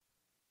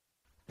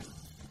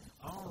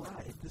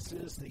right, this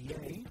is the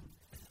Yay,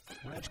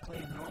 Reg Clay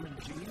and Norman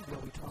G, where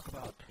we talk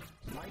about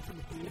life in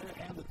the theater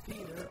and the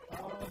theater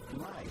of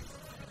life.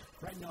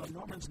 Right now,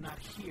 Norman's not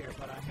here,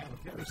 but I have a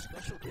very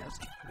special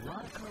guest,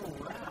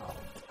 Radhika Rao.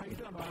 How you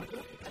doing,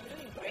 Radhika? I'm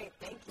doing great,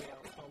 thank you.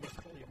 Oh, let's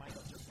pull your mic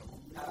up just a little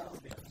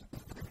bit.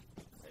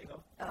 There you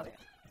go. Oh, yeah.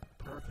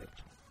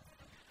 Perfect.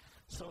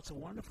 So it's a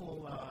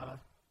wonderful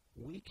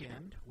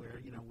weekend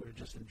where, we're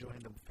just enjoying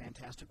the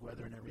fantastic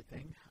weather and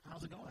everything.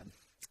 How's it going?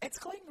 It's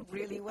going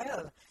really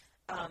well.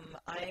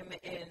 I'm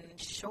in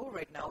show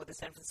right now with the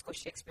San Francisco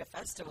Shakespeare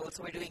Festival,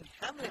 so we're doing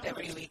Hamlet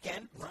every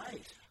weekend.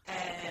 Right.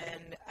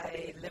 And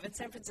I live in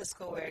San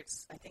Francisco where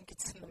I think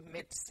it's in the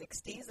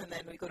mid-60s, and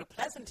then we go to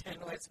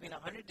Pleasanton where it's been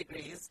 100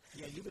 degrees.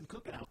 Yeah, you've been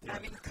cooking out there.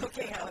 I've been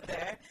cooking out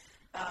there,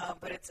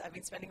 but I've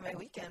been spending my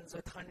weekends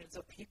with hundreds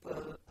of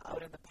people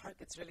out in the park.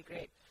 It's really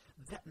great.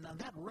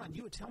 That run,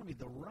 you were telling me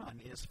the run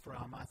is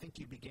from, I think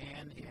you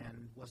began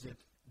in, was it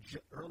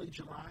early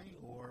July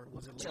or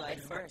was it late July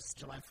June? 1st.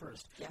 July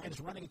 1st. Yeah. And it's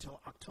running until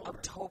October.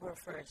 October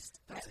 1st.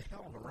 That's a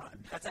hell of a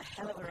run. That's a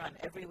hell of a run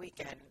every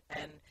weekend,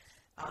 and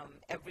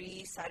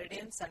every Saturday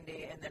and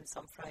Sunday, and then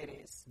some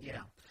Fridays.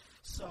 Yeah.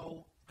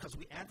 So, because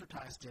we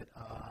advertised it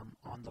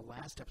on the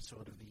last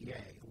episode of the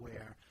Yay,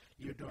 where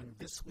you're doing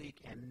this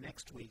week and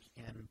next week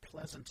in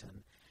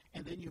Pleasanton,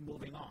 and then you're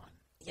moving on.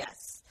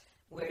 Yes.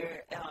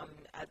 We're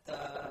at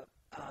the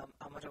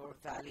Amador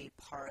Valley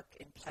Park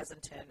in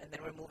Pleasanton, and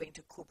then we're moving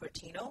to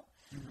Cupertino,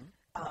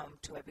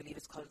 to, I believe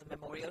it's called the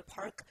Memorial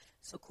Park.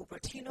 So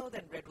Cupertino,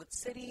 then Redwood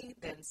City,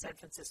 then San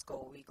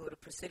Francisco. We go to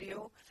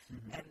Presidio,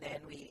 and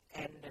then we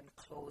end and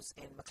close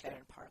in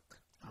McLaren Park.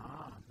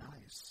 Ah,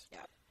 nice.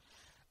 Yeah.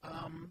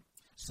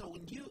 So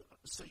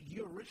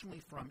you're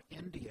originally from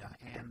India,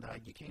 and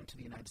you came to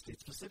the United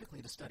States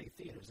specifically to study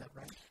theater. Is that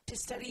right? To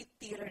study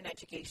theater and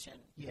education.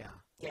 Yeah.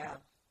 Yeah.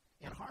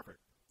 At Harvard.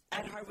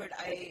 At Harvard,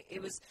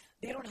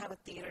 they don't have a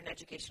theater and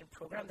education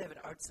program. They have an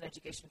arts and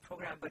education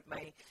program, but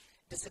my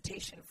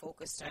dissertation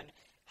focused on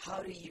how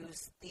to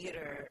use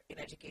theater in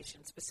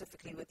education,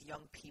 specifically with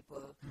young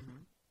people.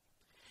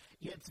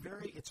 Yeah,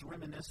 it's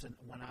reminiscent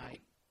when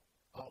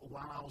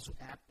while I was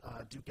at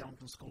Duke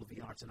Ellington School of the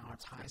Arts and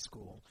Arts High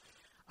School,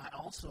 I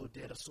also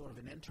did a sort of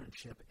an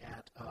internship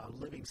at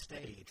Living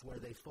Stage where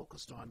they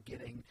focused on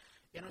getting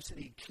inner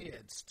city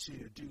kids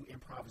to do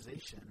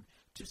improvisation,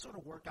 to sort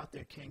of work out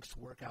their kinks,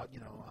 work out,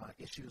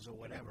 issues or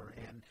whatever.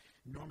 And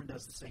Norman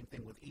does the same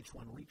thing with Each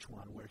One Reach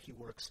One, where he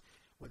works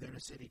with inner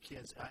city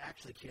kids,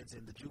 actually kids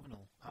in the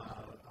juvenile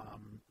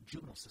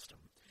system,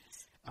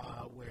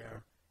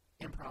 where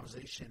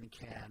improvisation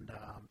can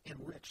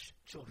enrich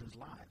children's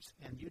lives.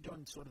 And you're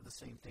doing sort of the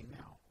same thing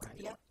now, right?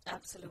 Yep,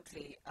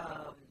 absolutely.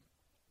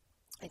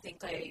 I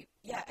think I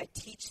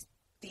teach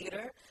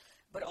theater,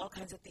 but all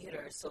kinds of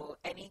theater. So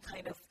any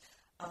kind of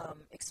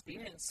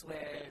experience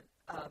where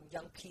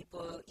young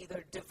people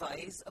either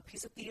devise a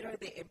piece of theater,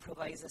 they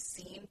improvise a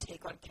scene,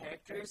 take on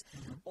characters,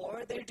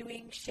 or they're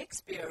doing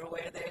Shakespeare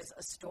where there's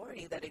a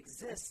story that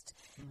exists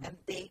and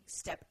they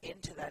step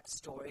into that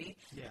story,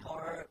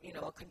 or,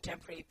 a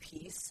contemporary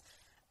piece,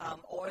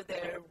 or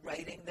they're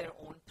writing their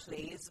own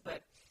plays,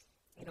 but,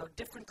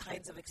 different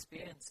kinds of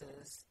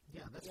experiences.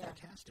 Yeah, that's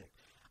fantastic.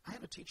 I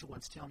had a teacher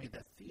once tell me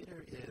that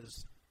theater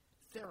is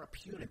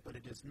therapeutic, but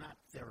it is not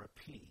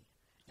therapy.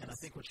 And I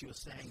think what she was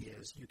saying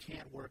is you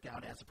can't work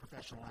out as a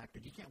professional actor.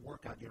 You can't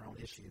work out your own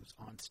issues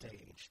on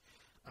stage.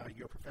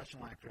 You're a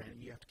professional actor,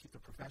 and you have to keep the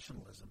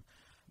professionalism.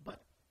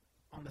 But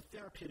on the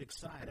therapeutic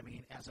side, I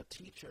mean, as a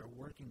teacher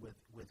working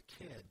with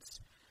kids,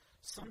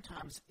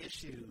 sometimes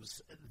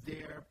issues,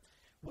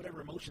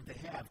 whatever emotions they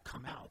have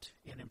come out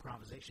in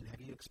improvisation.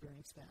 Have you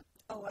experienced that?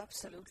 Oh,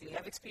 absolutely.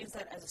 I've experienced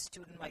that as a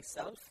student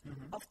myself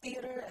of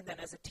theater, and then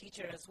as a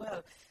teacher as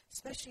well,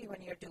 especially when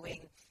you're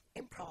doing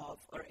improv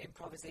or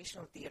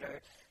improvisational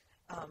theater.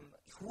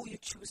 Who you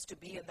choose to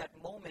be in that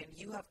moment,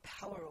 you have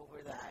power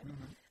over that.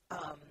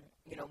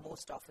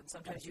 Most often.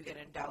 Sometimes you get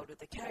endowed with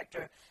the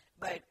character,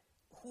 but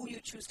who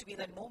you choose to be in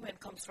that moment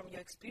comes from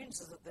your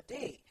experiences of the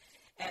day.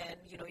 And,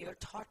 you're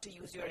taught to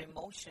use your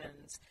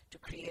emotions to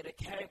create a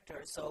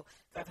character. So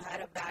if I've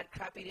had a bad,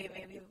 crappy day,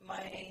 maybe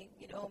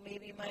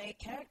my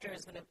character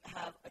is going to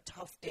have a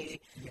tough day.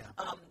 Yeah.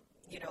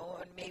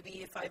 And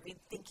maybe if I've been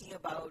thinking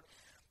about,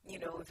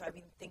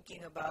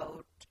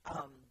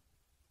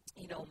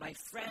 my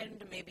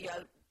friend, maybe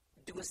I'll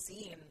do a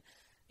scene,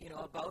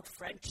 about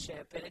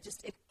friendship. And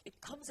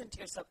it comes into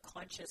your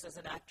subconscious as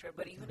an actor.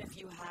 But even if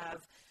you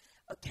have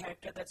a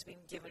character that's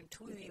been given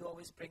to you, you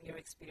always bring your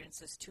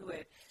experiences to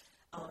it.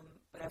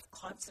 But I've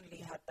constantly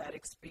had that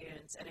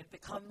experience, and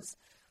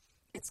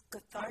it's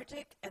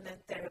cathartic and then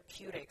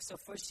therapeutic. So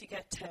first you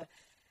get to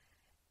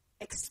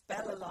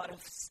expel a lot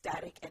of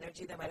static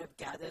energy that might have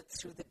gathered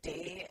through the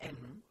day and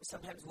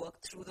sometimes work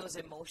through those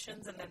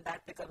emotions, and then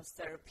that becomes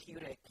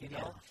therapeutic,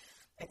 know.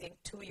 I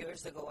think 2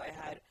 years ago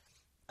I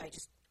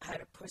just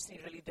had a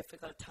personally really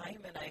difficult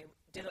time, and I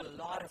did a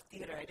lot of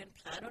theater. I didn't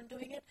plan on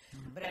doing it,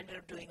 but I ended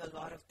up doing a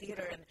lot of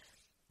theater, and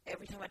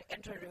every time I'd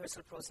enter a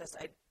rehearsal process,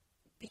 I'd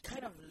be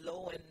kind of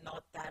low and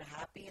not that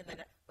happy, and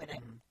then when I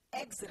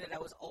exited, I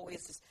was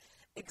always just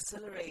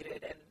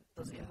exhilarated, and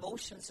those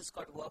emotions just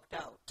got worked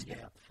out.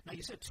 Yeah. Now,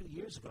 you said 2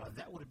 years ago.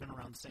 That would have been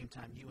around the same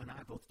time you and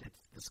I both did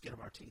The Skin of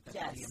Our Teeth at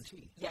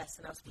DMT. Yes,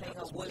 and I was playing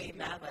a woolly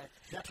mammoth.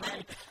 That's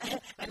right.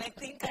 And I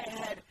think I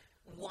had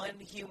one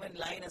human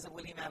line as a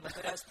woolly mammoth,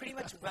 but I was pretty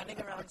much running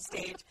around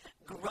stage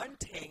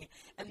grunting,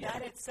 and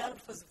that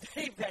itself was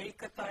very, very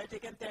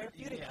cathartic and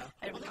therapeutic. Yeah.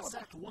 Well, that was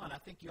Act 1. I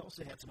think you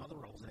also had some other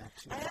roles in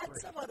Act 2. I had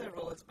some other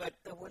roles, but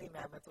the woolly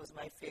mammoth was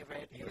my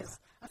favorite. Yeah.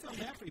 I felt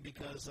bad for you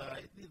because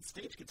the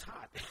stage gets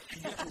hot.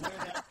 You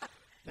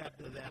have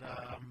to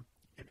wear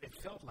it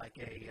felt like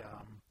a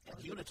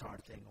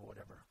unitard thing or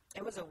whatever.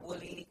 It was a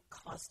woolly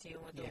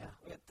costume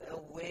with a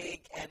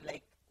wig and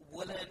like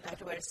woolen. I had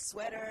to wear a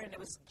sweater, and it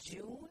was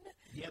June.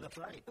 Yeah, that's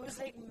right. It was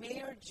like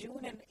May or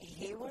June in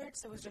Hayward,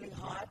 so it was really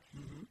hot.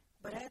 Mm-hmm.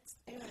 But I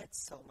had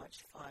so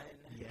much fun.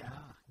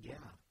 Yeah.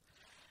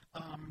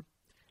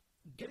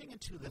 Getting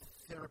into the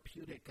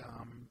therapeutic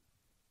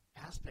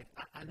aspect,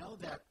 I know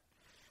that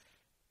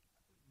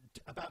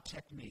about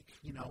technique.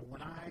 You know,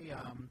 when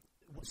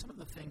some of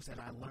the things that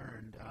I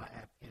learned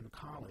in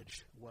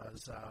college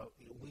was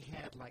we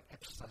had like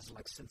exercises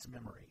like sense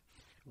memory,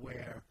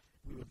 where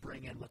we would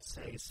bring in, let's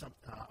say,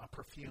 a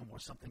perfume or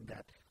something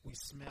that we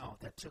smelled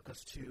that took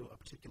us to a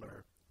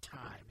particular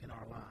time in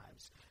our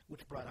lives,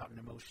 which brought out an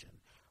emotion.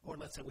 Or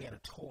let's say we had a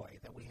toy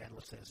that we had,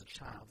 let's say, as a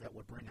child that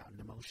would bring out an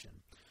emotion.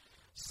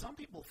 Some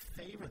people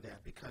favor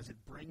that because it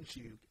brings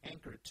you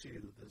anchored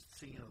to the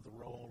scene of the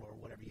role or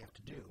whatever you have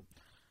to do.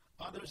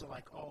 Others are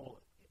like, oh,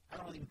 I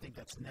don't even think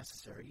that's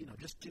necessary. You know,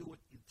 just do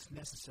what's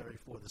necessary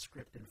for the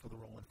script and for the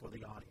role and for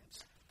the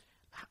audience.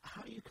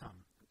 How do you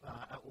come?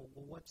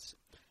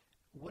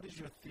 What is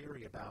your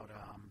theory about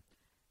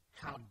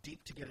how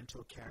deep to get into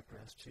a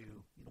character as to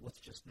what's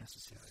just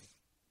necessary?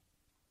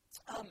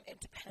 It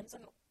depends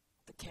on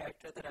the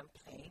character that I'm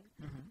playing.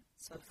 Mm-hmm.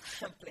 So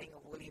if I'm playing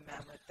a woolly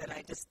mammoth, then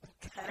I just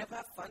kind of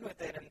have fun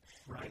with it, and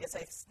I guess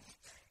I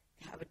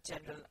have a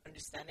general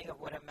understanding of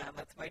what a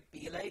mammoth might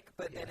be like,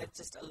 but then it's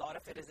just a lot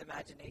of it is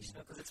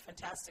imaginational because it's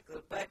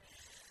fantastical. But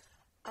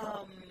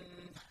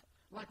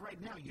like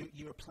right now,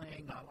 you're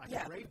playing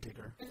a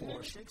gravedigger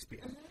for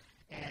Shakespeare. Mm-hmm.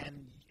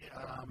 And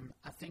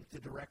I think the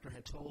director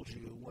had told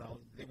you, well,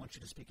 they want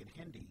you to speak in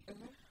Hindi.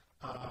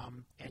 Mm-hmm.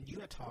 And you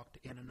had talked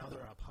in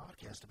another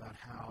podcast about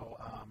how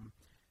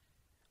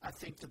I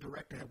think the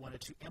director had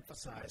wanted to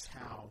emphasize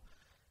how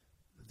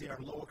there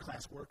are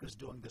lower-class workers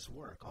doing this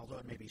work. Although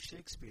it may be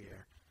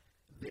Shakespeare,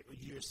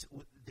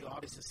 the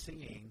audience is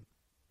seeing,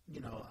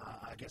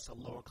 I guess a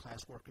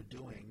lower-class worker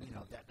doing,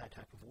 that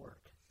type of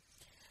work.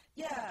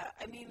 Yeah,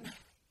 I mean,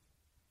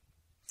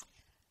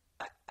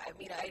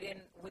 I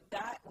didn't with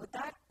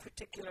that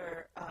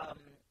particular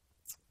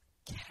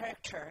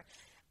character.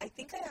 I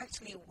think I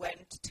actually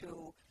went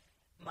to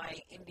my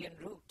Indian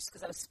roots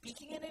because I was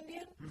speaking in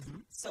Indian. Mm-hmm.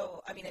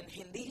 So in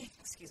Hindi.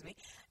 Excuse me.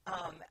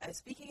 I was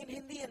speaking in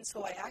Hindi, and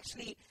so I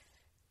actually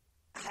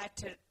had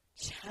to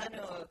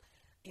channel,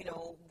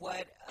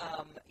 what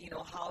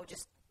how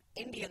just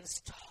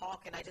Indians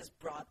talk, and I just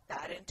brought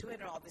that into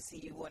it. And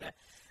obviously,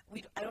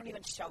 I don't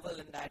even shovel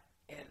in that.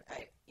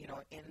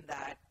 In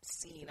that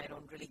scene, I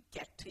don't really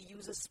get to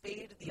use a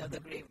spade. The other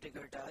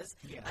gravedigger does.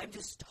 Yeah. I'm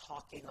just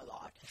talking a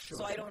lot. Sure.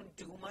 So I don't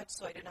do much,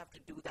 so I didn't have to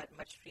do that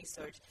much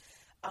research.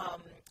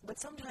 But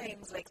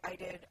sometimes, like I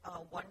did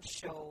one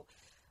show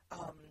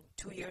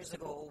 2 years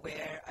ago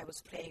where I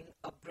was playing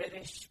a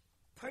British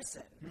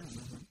person.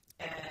 Mm-hmm.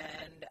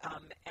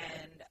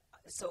 And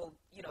so,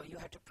 you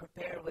had to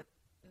prepare with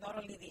not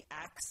only the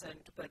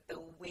accent, but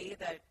the way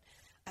that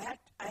I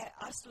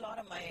asked a lot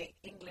of my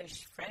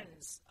English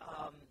friends,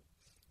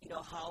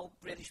 how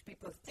British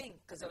people think,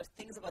 because there were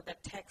things about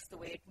that text, the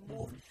way it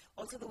moved,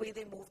 also the way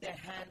they move their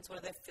hands, what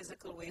are their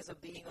physical ways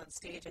of being on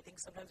stage. I think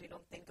sometimes we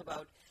don't think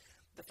about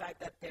the fact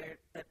that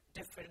that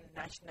different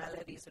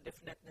nationalities or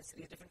different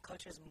ethnicities, different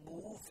cultures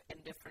move in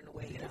different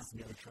ways.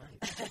 Yeah, that's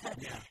right.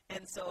 Yeah.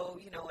 And so,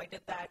 I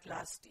did that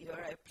last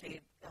year. I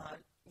played,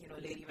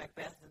 Lady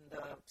Macbeth in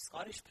the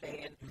Scottish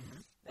play, and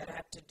that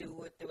had to do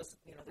with,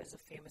 there's a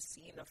famous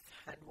scene of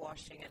hand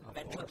washing and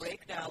mental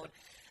breakdown.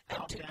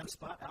 Out,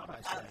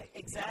 I say.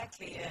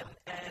 Exactly.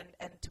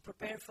 And to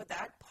prepare for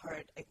that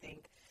part, I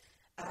think,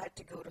 I had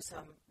to go to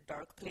some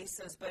dark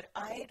places, but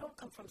I don't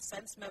come from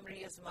sense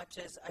memory as much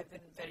as I've been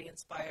very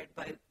inspired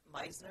by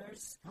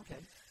Meisner's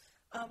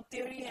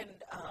theory,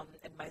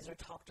 and Meisner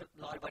talked a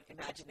lot about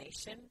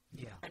imagination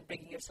and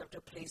bringing yourself to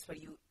a place where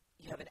you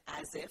have an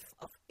as if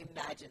of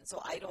imagine.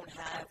 So I don't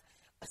have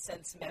a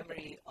sense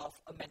memory of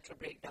a mental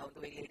breakdown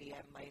the way Lady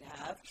M might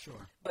have.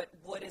 Sure. But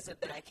what is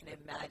it that I can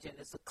imagine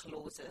is the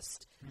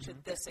closest to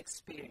this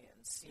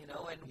experience,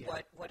 and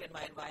what in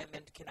my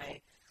environment can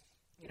I,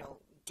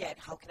 get,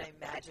 how can I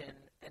imagine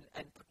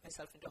and put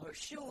myself into her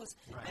shoes,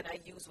 and I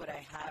use what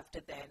I have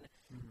to then,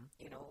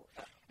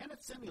 and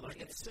it's similar.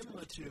 It's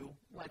similar to,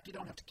 like, you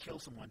don't have to kill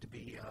someone to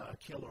be a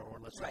killer, or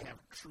let's say have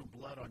true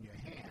blood on your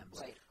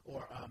hands,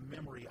 or a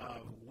memory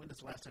of when is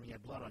the last time you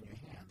had blood on your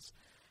hands.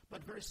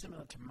 But very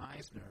similar to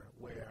Meisner,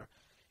 where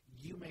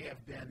you may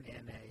have been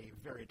in a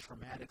very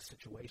traumatic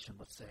situation,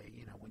 let's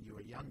say, when you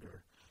were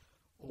younger,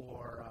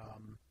 or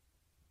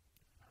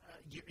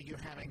you're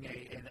having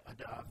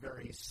a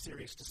very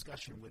serious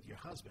discussion with your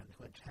husband,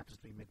 who happens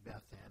to be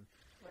Macbeth and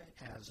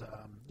has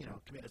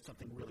committed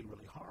something really,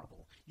 really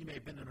horrible. You may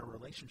have been in a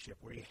relationship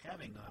where you're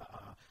having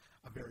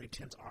a very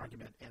tense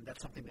argument, and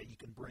that's something that you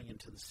can bring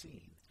into the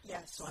scene.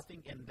 Yes. So I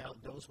think in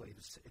those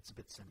ways, it's a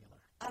bit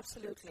similar.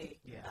 Absolutely.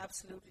 Yeah.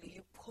 Absolutely.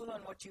 You pull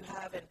on what you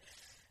have, and,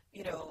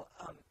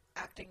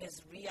 acting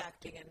is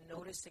reacting and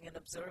noticing and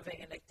observing,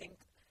 and I think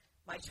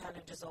my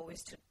challenge is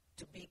always to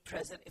be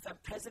present. If I'm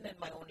present in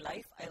my own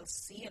life, I'll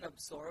see and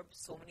absorb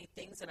so many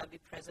things, and I'll be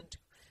present to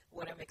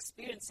what I'm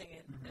experiencing.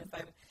 And if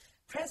I'm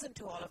present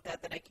to all of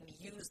that, then I can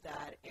use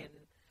that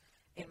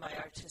in my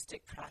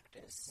artistic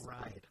practice.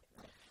 Right.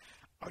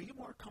 Are you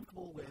more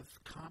comfortable with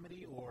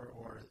comedy or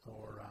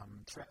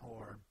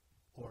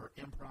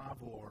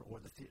improv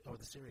or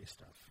the serious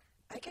stuff?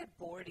 I get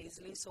bored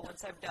easily, so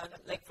once I've done,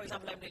 like, for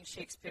example, I'm doing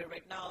Shakespeare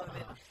right now,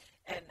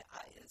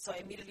 so I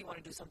immediately want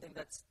to do something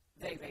that's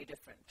very, very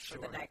different for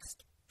the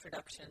next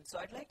production. So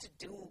I'd like to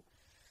do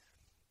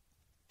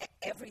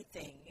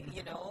everything,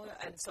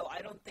 and so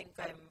I don't think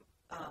I'm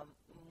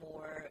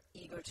more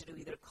eager to do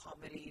either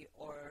comedy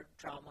or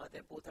drama. They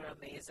both are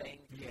amazing.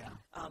 Yeah.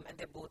 And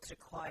they both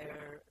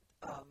require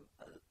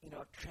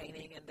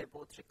training, and they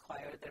both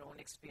require their own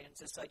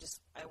experiences. So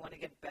I want to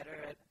get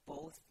better at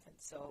both, and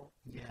so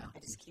I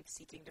just keep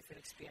seeking different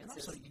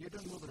experiences. And also, you're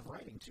doing a little bit of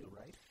writing too,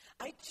 right?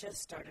 I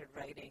just started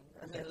writing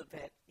a little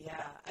bit,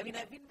 yeah. I mean,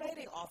 I've been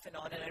writing off and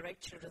on, and I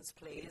write children's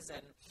plays,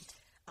 and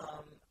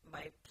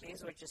my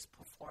plays were just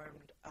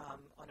performed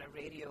on a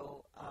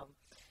radio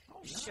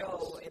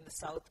show in the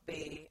South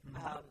Bay.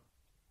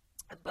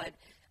 But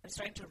I'm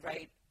starting to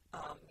write,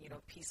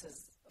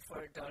 pieces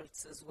for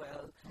adults as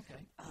well.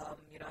 Okay.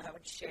 I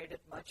haven't shared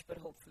it much, but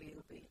hopefully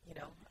it'll be,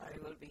 I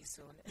will be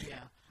soon.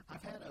 Yeah.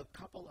 I've had a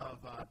couple of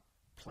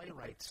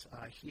playwrights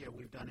here.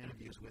 We've done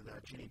interviews with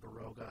Ginny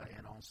Baroga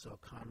and also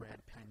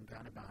Conrad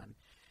Panganaban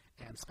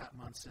and Scott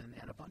Munson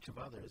and a bunch of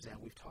others, and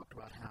we've talked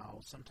about how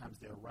sometimes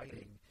their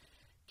writing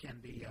can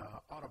be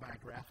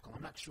autobiographical.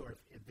 I'm not sure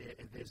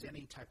if there's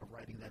any type of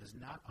writing that is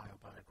not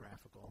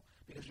autobiographical,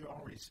 because you're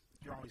always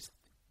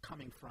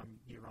coming from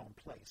your own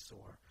place,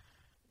 or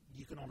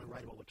you can only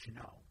write about what you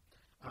know.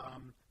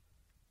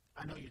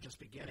 I know you're just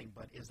beginning,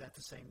 but is that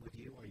the same with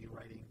you? Are you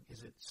writing,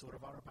 is it sort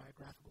of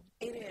autobiographical?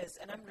 It is,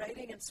 and I'm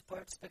writing in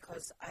spurts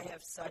because I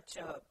have such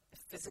a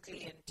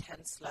physically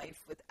intense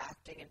life with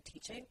acting and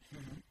teaching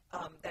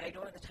that I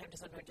don't have the time to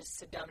sometimes just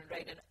sit down and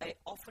write. And I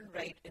often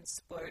write in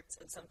spurts,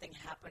 and something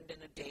happened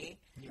in a day.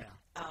 Yeah.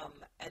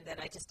 And then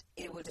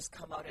it will just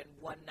come out in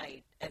one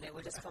night, and it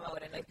will just come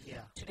out. And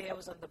today I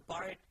was on the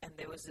BART, and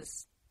there was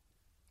this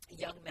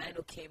young man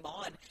who came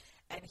on,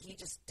 and he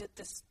just did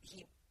this,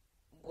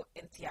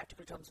 in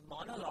theatrical terms,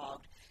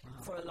 monologued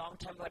for a long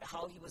time about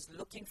how he was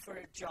looking for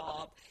a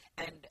job,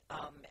 and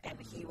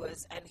he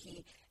was, and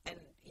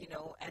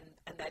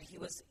that he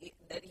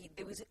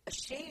was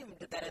ashamed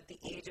that at the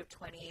age of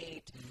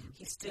 28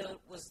 he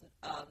still was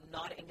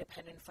not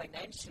independent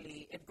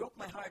financially. It broke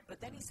my heart. But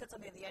then he said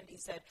something in the end. He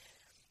said,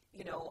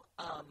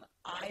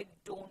 I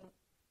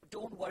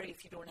don't worry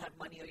if you don't have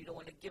money or you don't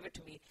want to give it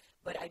to me,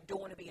 but I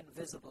don't want to be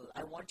invisible.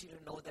 I want you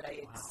to know that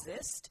I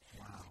exist.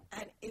 Wow.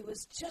 And it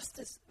was just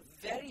this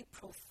very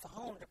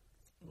profound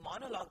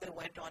monologue that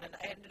went on, and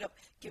I ended up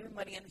giving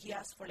money, and he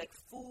asked for like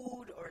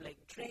food or like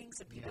drinks,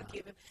 and people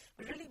gave him.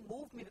 It really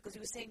moved me because he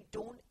was saying,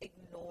 don't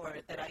ignore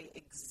that I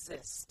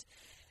exist.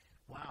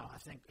 Wow, I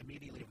think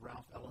immediately of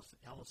Ralph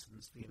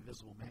Ellison's The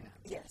Invisible Man.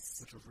 Yes.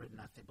 Which was written,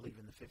 I believe,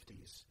 in the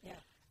 50s. Yeah.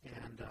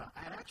 And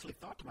I had actually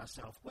thought to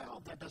myself,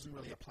 well, that doesn't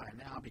really apply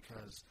now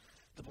because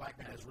the black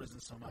man has risen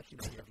so much. You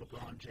have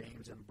LeBron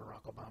James and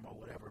Barack Obama or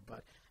whatever.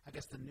 But I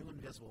guess the new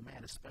invisible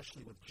man,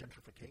 especially with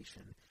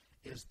gentrification,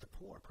 is the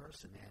poor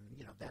person.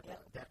 And,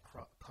 that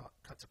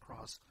cuts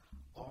across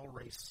all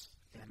race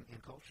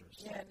and cultures.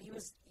 Yeah, and he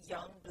was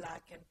young,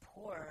 black, and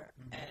poor,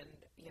 and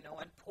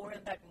poor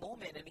in that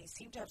moment. And he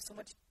seemed to have so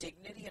much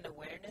dignity and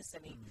awareness,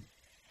 and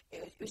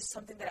it was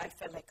something that I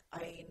felt like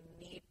I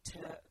need to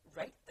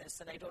write this,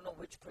 and I don't know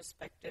which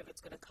perspective it's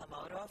going to come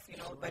out of,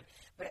 Sure.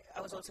 but I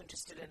was also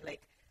interested in,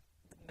 like,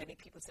 many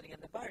people sitting in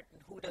the BART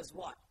and who does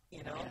what,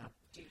 Yeah.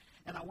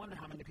 And I wonder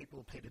how many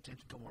people paid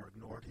attention to him or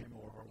ignored him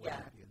or what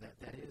have you.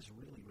 That is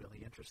really,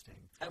 really interesting.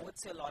 I would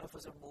say a lot of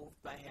us are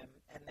moved by him,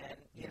 and then,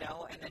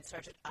 and then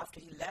started, after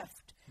he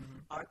left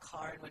our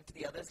car and went to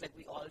the others, like,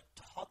 we all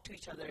talked to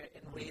each other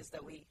in ways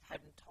that we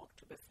hadn't talked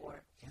to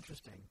before.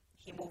 Interesting.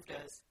 He moved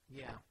us.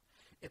 Yeah.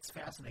 It's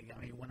fascinating.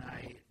 I mean, when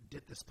I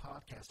did this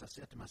podcast, I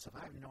said to myself,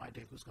 I have no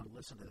idea who's going to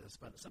listen to this,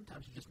 but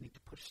sometimes you just need to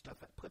put stuff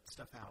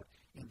out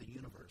in the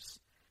universe,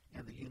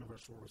 and the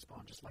universe will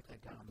respond, just like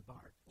that guy on the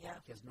BART. Yeah.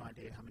 He has no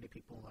idea how many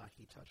people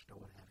he touched or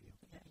what have you.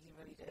 Yeah, he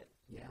really did.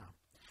 Yeah.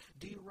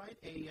 Do you write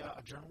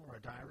a journal or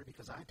a diary?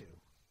 Because I do.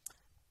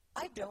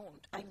 I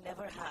don't. I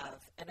never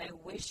have, and I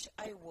wish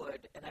I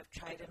would, and I've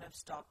tried and I've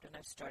stopped and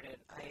I've started.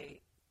 I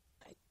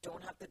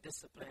don't have the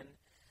discipline.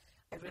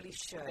 I really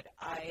should.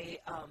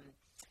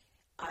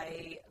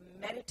 I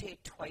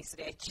meditate twice a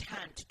day. I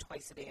chant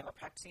twice a day. I'm a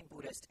practicing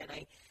Buddhist, and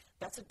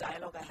that's a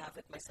dialogue I have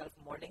with myself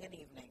morning and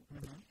evening.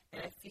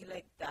 And I feel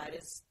like that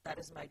is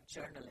my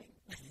journaling.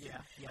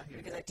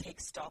 Because I take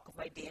stock of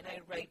my day and I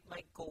write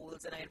my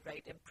goals and I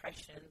write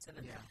impressions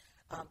and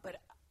but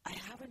I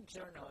haven't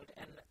journaled,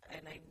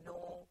 and I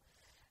know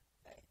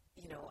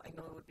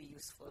it would be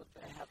useful,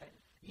 but I haven't.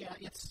 Yeah,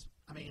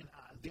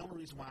 the only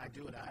reason why I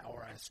do it,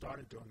 I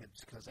started doing it,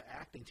 is because the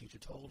acting teacher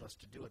told us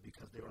to do it,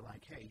 because they were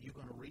like, hey, you're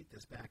going to read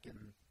this back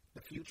in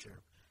the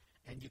future,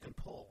 and you can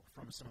pull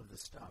from some of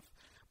this stuff.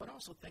 But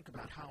also think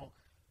about how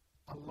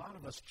a lot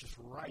of us just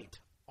write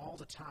all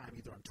the time,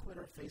 either on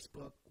Twitter,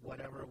 Facebook,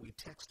 whatever. We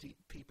text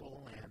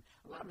people, and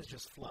a lot of it is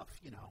just fluff,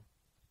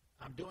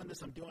 I'm doing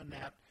this, I'm doing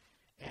that,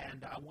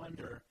 and I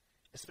wonder,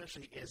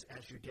 especially as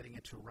you're getting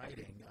into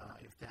writing,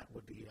 if that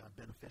would be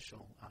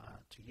beneficial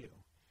to you.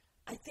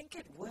 I think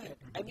it would.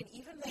 I mean,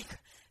 even like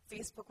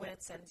Facebook, when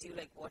it sends you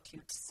like what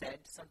you said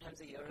sometimes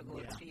a year ago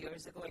or 3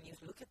 years ago, and you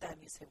look at that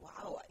and you say,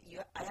 wow,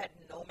 I had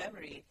no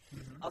memory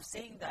of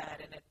saying that,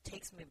 and it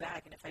takes me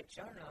back. And if I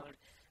journaled,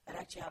 I'd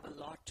actually have a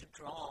lot to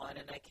draw on,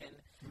 and I can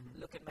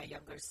look at my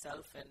younger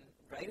self and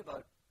write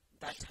about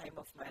that time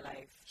of my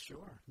life.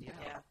 Sure,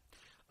 yeah.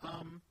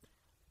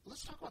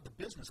 Let's talk about the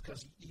business,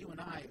 because you and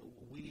I,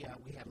 we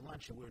had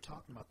lunch, and we were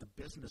talking about the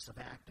business of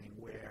acting,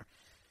 where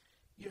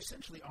you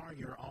essentially are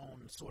your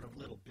own sort of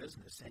little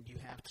business, and you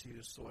have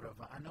to sort of,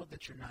 I know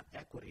that you're not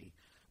equity,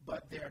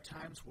 but there are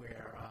times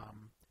where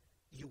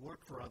you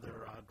work for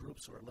other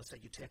groups, or let's say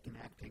you take an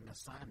acting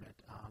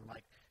assignment,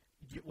 like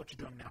what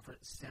you're doing now for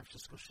San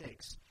Francisco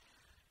Shakes.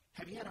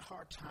 Have you had a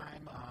hard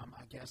time,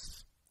 I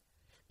guess,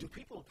 do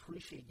people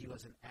appreciate you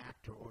as an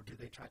actor, or do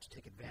they try to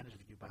take advantage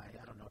of you by,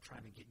 I don't know,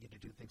 trying to get you to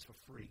do things for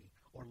free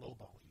or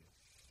lowball you?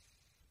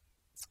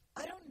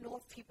 I don't know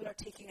if people are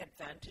taking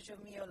advantage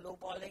of me or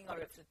lowballing, or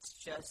if it's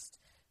just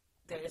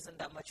there isn't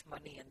that much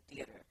money in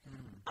theater.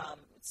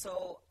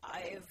 So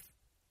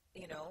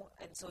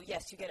and so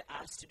yes, you get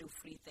asked to do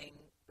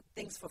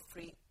things for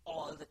free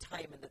all the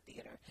time in the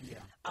theater.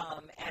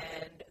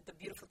 And the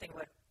beautiful thing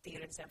about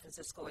theater in San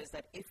Francisco is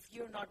that if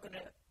you're not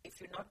gonna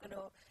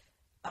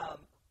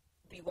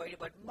be worried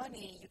about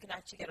money, you can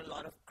actually get a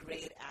lot of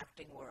great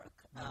acting work.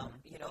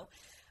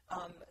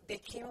 There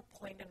came a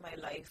point in my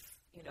life,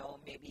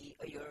 maybe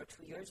a year or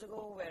 2 years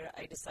ago, where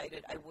I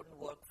decided I wouldn't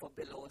work for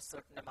below a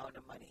certain amount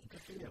of money.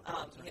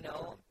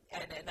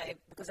 And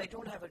because I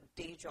don't have a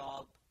day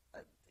job,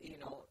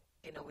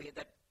 in a way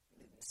that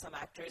some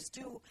actors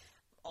do.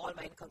 All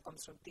my income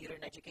comes from theater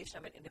and education.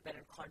 I'm an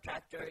independent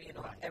contractor,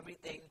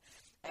 everything.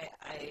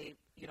 I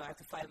have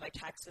to file my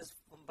taxes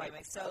by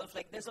myself.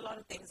 Like, there's a lot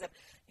of things that,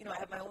 I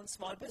have my own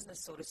small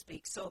business, so to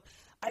speak. So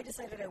I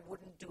decided I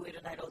wouldn't do it,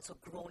 and I'd also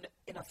grown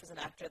enough as an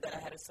actor that I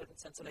had a certain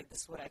sense of, like,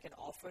 this is what I can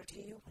offer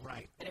to you.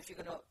 Right. And if you're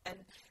going to, and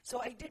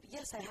so I did,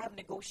 yes, I have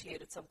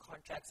negotiated some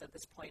contracts at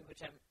this point,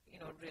 which I'm,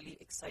 really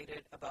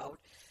excited about.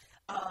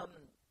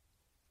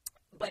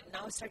 But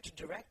now I start to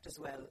direct as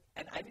well,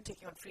 and I've been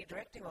taking on free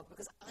directing work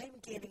because I'm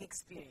gaining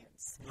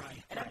experience.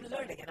 And I'm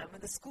learning, and I'm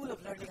in the school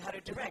of learning how to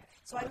direct.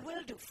 So I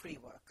will do free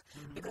work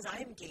because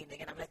I'm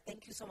gaining, and I'm like,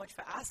 thank you so much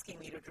for asking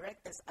me to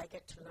direct this. I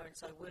get to learn,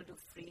 so I will do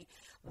free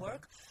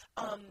work.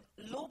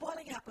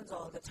 Lowballing happens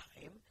all the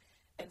time,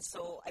 and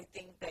so I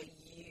think that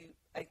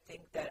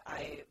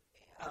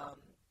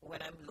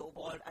when I'm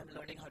lowballed, I'm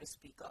learning how to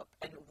speak up.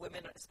 And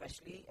women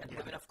especially, and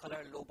women of color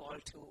are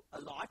lowballed too a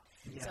lot.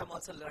 So I'm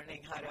also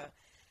learning how to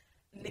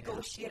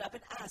negotiate up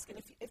and ask, and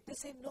if they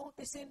say no,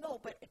 they say no,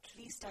 but at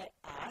least I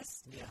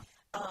asked.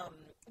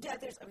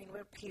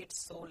 We're paid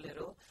so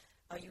little.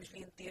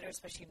 Usually in theater,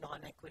 especially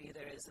non-equity,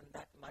 there isn't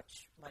that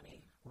much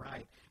money.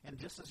 Right, and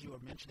just as you were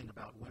mentioning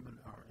about women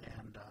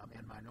and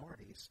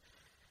minorities,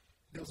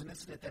 there was an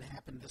incident that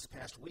happened this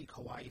past week,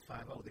 Hawaii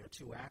Five-0. There are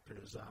two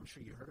actors. I'm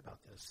sure you heard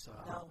about this.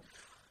 No.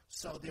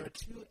 So there are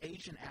two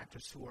Asian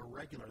actors who are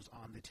regulars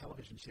on the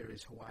television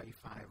series Hawaii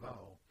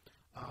Five-0.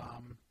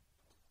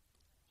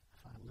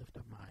 If I lift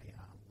up my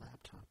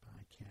laptop,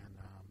 I can,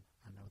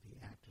 I know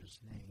the actors'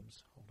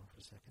 names. Hold on for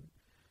a second.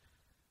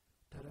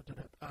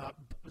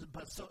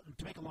 But so,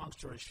 to make a long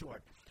story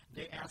short,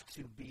 they asked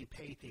to be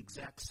paid the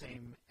exact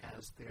same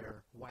as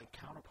their white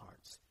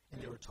counterparts,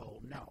 and they were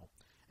told no.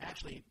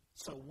 Actually,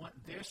 so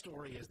their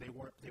story is they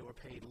were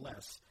paid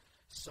less,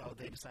 so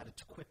they decided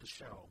to quit the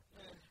show.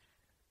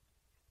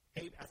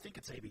 I think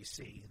it's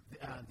ABC.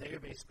 They are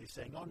basically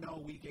saying, oh,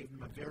 no, we gave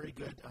them a very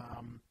good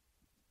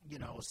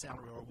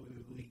salary, or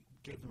we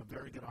gave them a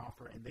very good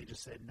offer, and they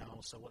just said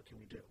no, so what can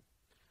we do?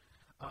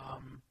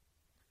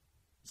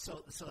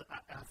 So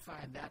I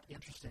find that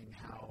interesting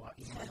how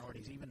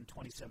minorities, even in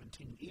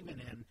 2017,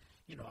 even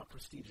in a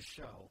prestigious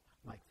show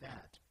like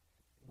that,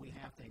 we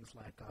have things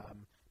like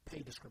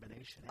pay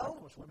discrimination. And of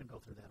course, women go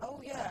through that.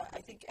 Oh, yeah.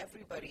 I think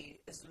everybody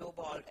is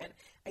lowballed. And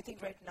I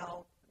think right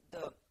now,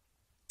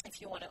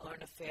 if you want to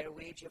earn a fair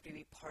wage, you have to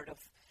be part of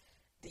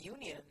the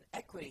union,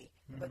 equity.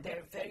 But there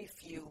are very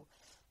few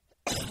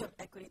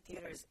equity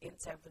theaters in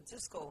San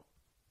Francisco,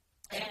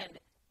 and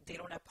they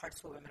don't have parts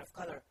for women of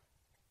color.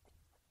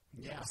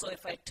 Yeah. So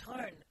if I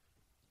turn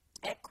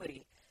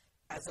equity.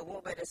 As a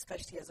woman,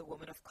 especially as a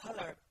woman of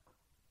color,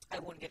 I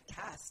won't get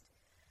cast.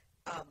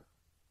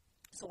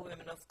 So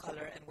women of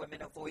color and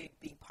women avoid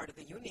being part of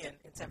the union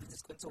in San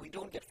Francisco, and so we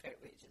don't get fair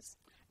wages.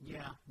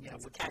 Yeah.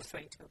 It's a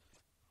catch-22.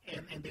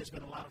 And there's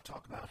been a lot of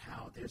talk about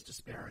how there's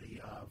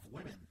disparity of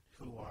women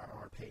who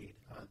are paid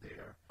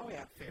their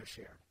fair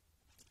share,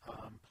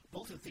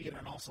 both in theater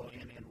and also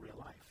in real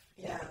life.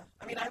 Yeah.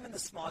 I mean, I'm in the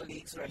small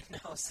leagues right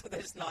now, so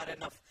there's not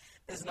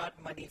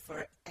money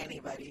for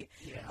anybody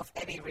of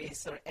any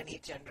race or any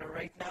gender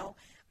right now.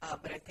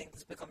 But I think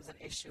this becomes an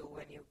issue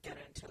when you get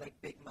into like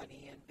big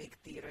money and big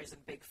theaters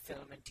and big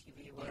film and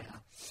TV work. Yeah.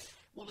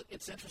 Well,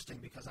 it's interesting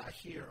because I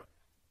hear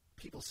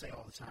people say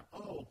all the time,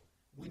 oh,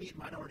 we need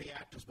minority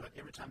actors, but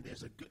every time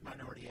there's a good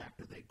minority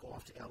actor, they go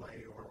off to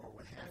L.A. or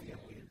what have you.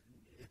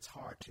 It's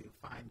hard to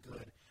find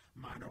good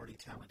minority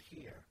talent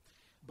here.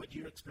 But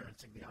you're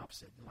experiencing the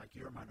opposite. Like,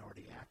 you're a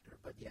minority actor,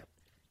 but yet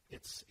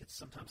it's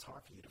sometimes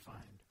hard for you to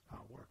find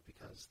work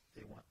because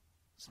they want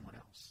someone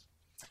else.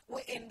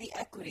 Well, in the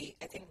equity,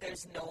 I think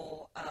there's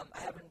no, I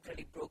haven't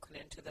really broken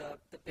into the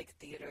big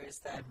theaters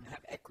that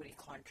have equity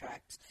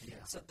contracts. Yeah.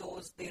 So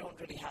those, they don't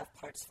really have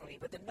parts for me.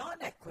 But the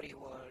non-equity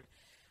world,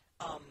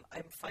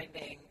 I'm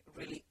finding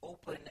really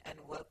open and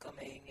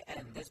welcoming,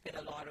 and there's been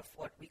a lot of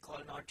what we call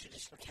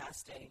non-traditional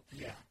casting,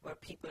 where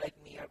people like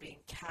me are being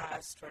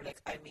cast, or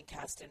like I'm being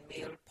cast in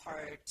male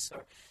parts,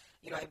 or,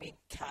 I'm being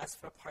cast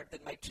for a part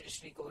that might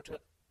traditionally go to,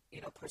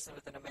 a person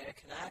with an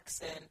American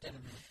accent, and,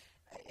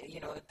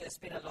 there's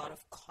been a lot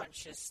of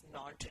conscious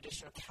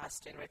non-traditional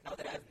casting right now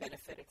that I've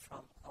benefited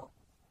from.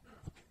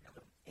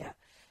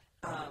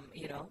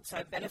 So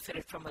I've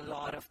benefited from a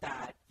lot of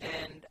that.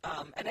 And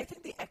I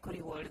think the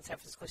equity world in San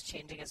Francisco is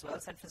changing as well.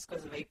 San Francisco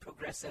is a very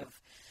progressive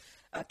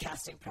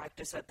casting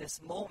practice at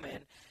this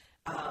moment.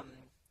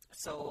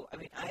 So, I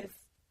mean,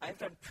 I've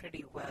done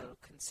pretty well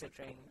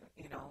considering,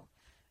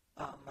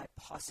 my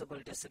possible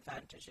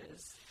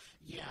disadvantages.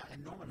 Yeah,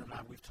 and Norman and I,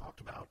 we've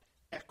talked about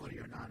equity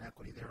or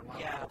non-equity. There are a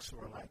lot of folks who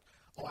are like,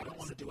 oh, I don't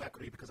want to do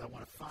equity because I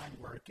want to find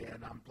work,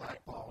 and I'm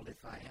blackballed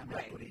if I am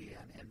equity,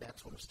 and that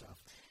sort of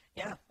stuff.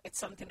 Yeah, it's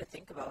something to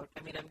think about.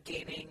 I mean,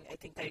 I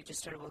think I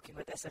just started working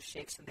with SF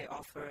Shakes, and they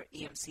offer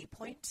EMC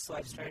points, so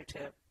I've started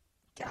to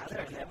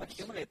gather them,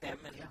 accumulate them,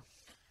 and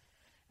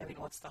I mean,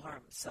 what's the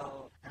harm?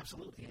 So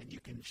absolutely, and you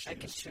can choose. I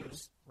can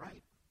choose.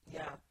 Right.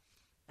 Yeah,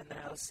 and then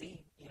I'll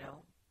see,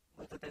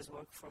 whether there's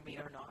work for me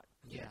or not.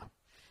 Yeah,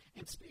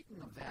 and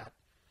speaking of that,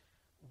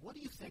 what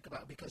do you think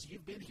about, because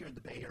you've been here in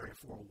the Bay Area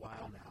for a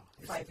while now.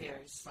 5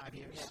 years. 5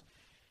 years.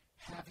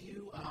 Yeah. Have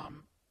you,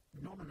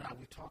 Norman and I,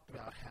 we talked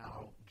about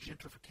how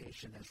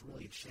gentrification has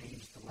really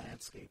changed the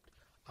landscape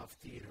of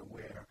theater,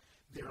 where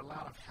there are a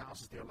lot of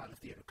houses, there are a lot of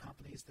theater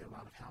companies, there are a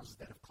lot of houses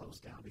that have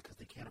closed down because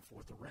they can't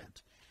afford the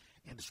rent.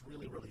 And it's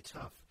really, really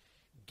tough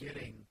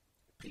getting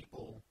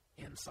people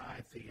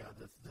inside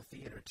the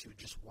theater to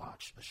just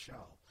watch a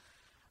show.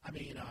 I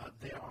mean,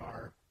 there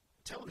are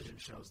television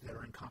shows that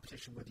are in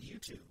competition with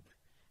YouTube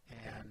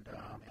and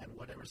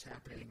whatever's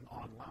happening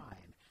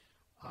online,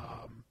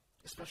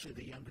 especially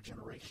the younger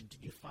generation. Do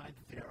you find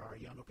that there are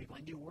younger people,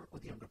 and you work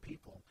with younger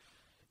people,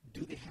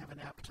 do they have an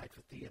appetite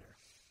for theater,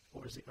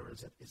 or is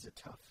it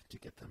tough to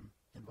get them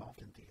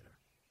involved in theater?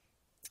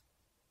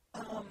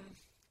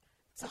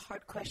 It's a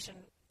hard question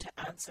to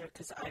answer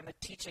because I'm a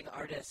teaching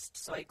artist,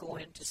 so I go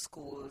into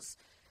schools,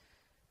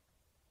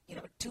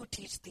 to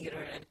teach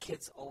theater, and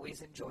kids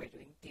always enjoy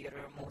doing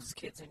theater. Most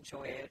kids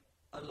enjoy it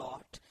a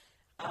lot.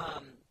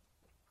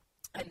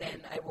 And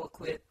then I work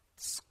with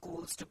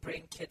schools to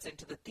bring kids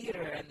into the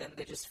theater, and then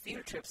they just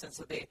field trips, and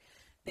so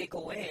they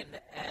go in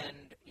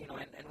and,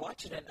 and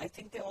watch it, and I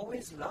think they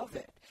always love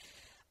it.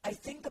 I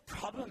think the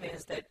problem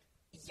is that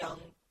young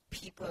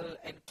people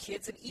and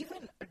kids and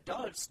even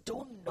adults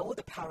don't know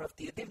the power of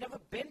theater. They've never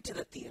been to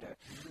the theater.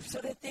 So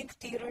they think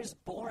theater is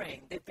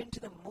boring. They've been to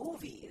the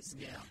movies,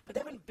 but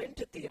they haven't been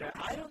to theater.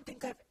 I don't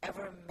think I've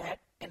ever met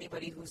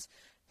anybody who's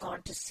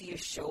gone to see a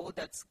show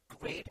that's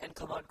great and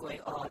come out going,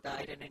 oh,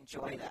 I didn't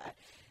enjoy that.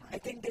 Right. I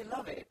think they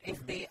love it.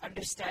 If they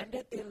understand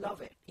it, they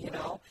love it,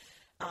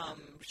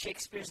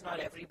 Shakespeare's not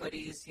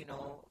everybody's,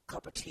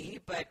 cup of tea,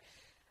 but,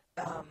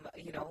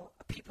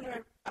 people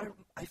are,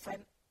 I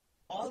find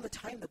all the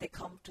time that they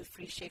come to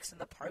Free Shakes in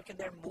the Park and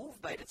they're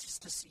moved by it. It's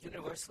just this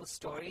universal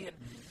story, and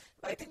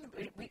I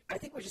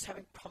think we're just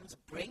having problems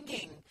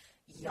bringing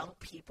young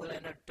people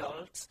and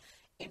adults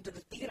into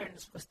the theater, and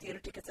because theater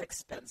tickets are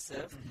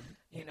expensive.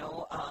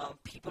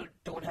 People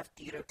don't have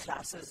theater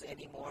classes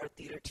anymore,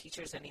 theater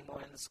teachers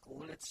anymore in the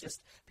school. It's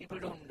just people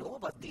don't know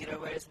about theater,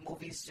 whereas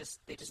movies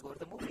they just go to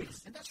the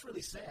movies. And that's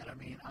really sad. I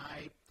mean,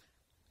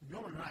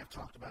 Norman and I have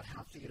talked about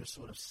how theater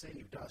sort of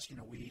saved us.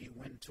 We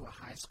went to a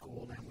high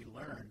school and we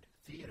learned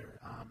theater.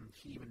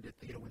 He even did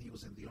theater when he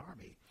was in the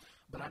Army.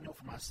 But I know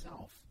for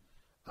myself,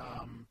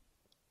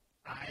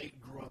 I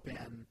grew up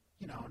in,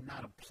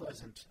 not a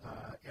pleasant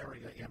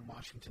area in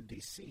Washington,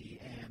 D.C.,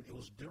 and it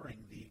was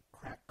during the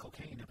crack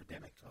cocaine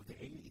epidemic of the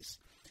 80s.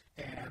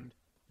 And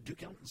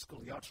Duke Ellington School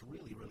of the Arts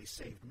really, really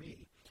saved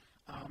me.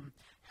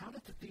 How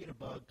did the theater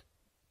bug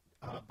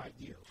bite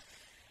you?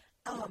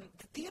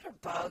 The theater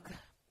bug,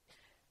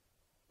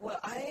 well,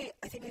 I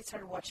think I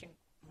started watching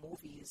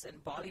movies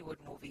and Bollywood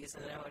movies,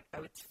 and I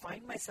would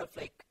find myself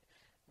like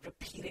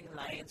repeating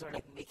lines or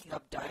like making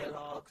up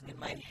dialogue in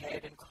my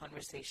head in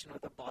conversation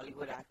with a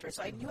Bollywood actor.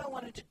 So I knew I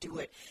wanted to do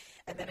it.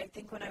 And then I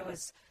think when I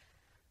was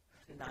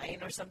 9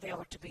 or something, I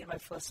got to be in my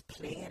first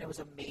play, and it was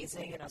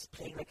amazing. And I was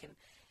playing like an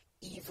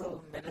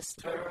evil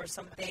minister or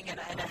something, and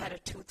I had a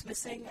tooth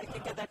missing, I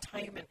think, at that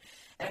time, and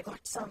I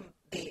got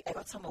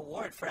some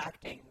award for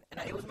acting,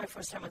 and it was my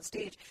first time on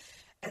stage.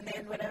 And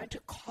then when I went to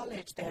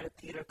college, they had a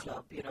theater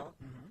club,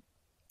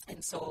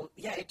 and so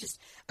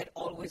I'd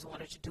always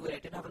wanted to do it. I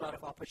didn't have a lot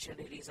of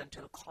opportunities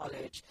until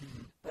college,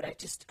 but I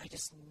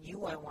just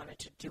knew I wanted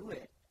to do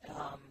it.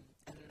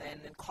 And then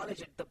in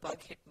college, the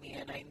bug hit me,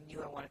 and I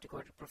knew I wanted to go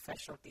to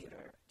professional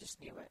theater.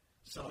 Just knew it.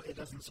 So it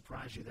doesn't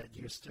surprise you that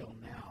you're still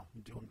now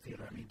doing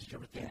theater. I mean, did you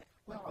ever think,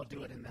 well, I'll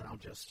do it and then I'll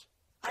just...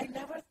 I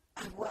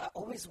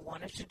always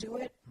wanted to do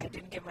it. I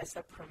didn't give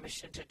myself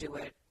permission to do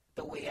it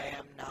the way I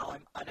am now.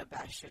 I'm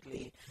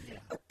unabashedly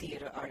a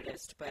theater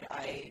artist, but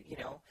I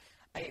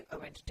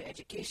went into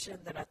education,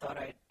 then I thought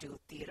I'd do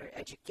theater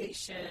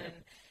education,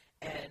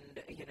 and,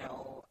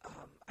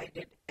 I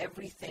did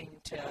everything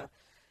to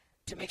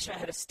make sure I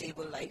had a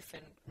stable life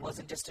and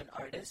wasn't just an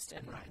artist.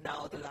 And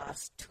now the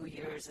last 2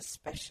 years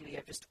especially,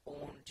 I've just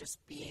owned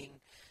just being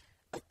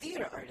a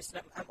theater artist.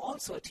 And I'm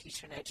also a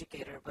teacher and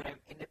educator, but I'm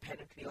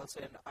independently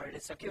also an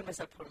artist. I've given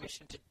myself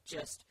permission to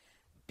just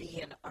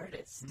be an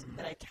artist,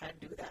 that I can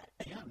do that.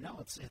 Yeah, no,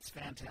 it's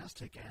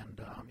fantastic.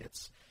 And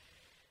it's,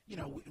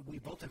 we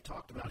both have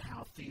talked about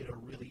how theater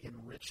really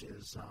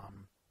enriches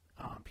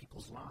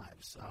people's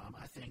lives.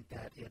 I think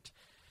that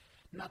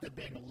not that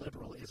being a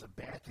liberal is a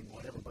bad thing or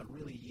whatever, but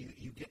really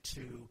you get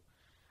to,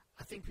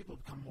 I think people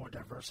become more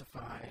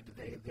diversified.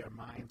 Their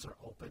minds are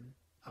open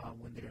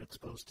when they're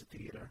exposed to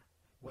theater,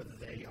 whether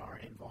they are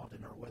involved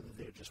in it or whether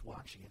they're just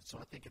watching it. So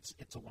I think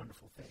it's a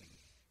wonderful thing.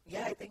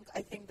 Yeah, I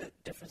think the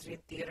difference between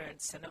theater and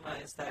cinema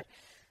is that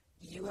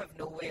you have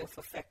no way of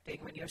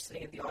affecting, when you're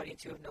sitting in the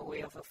audience, you have no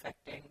way of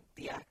affecting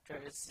the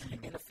actors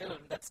in a film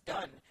that's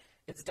done.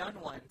 It's done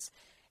once.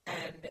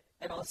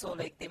 And also,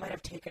 like, they might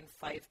have taken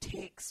 5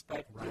 takes,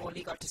 but you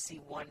only got to see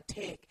 1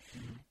 take.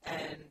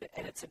 And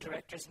it's a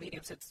director's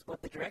medium, so it's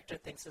what the director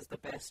thinks is the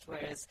best.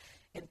 Whereas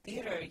in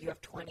theater, you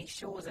have 20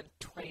 shows and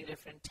 20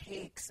 different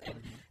takes, and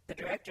the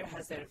director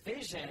has their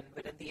vision,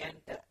 but in the end,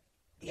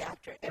 the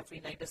actor every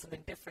night does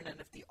something different, and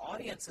if the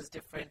audience is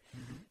different,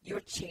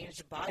 you're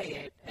changed by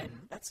it. And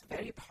that's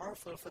very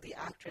powerful for the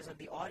actors and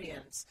the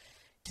audience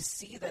to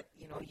see that,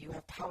 you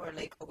have power.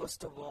 Like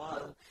Augusto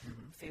Boal,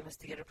 famous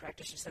theater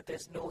practitioner, said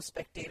there's no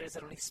spectators,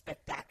 there are only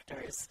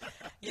spectactors,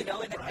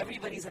 and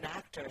everybody's an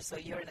actor. So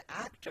you're an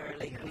actor.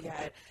 Like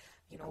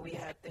we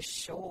had this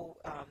show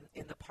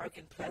in the park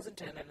in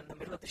Pleasanton, and in the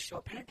middle of the show,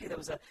 apparently there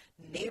was a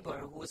neighbor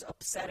who was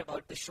upset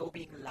about the show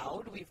being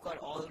loud. We've got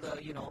all the,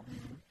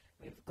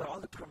 we've got all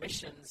the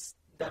permissions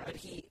done, but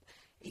he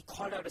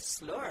called out a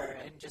slur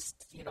and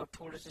just,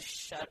 told us to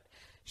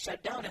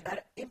shut down, and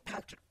that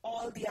impacted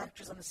all the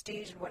actors on the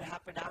stage and what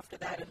happened after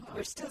that, and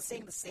we're still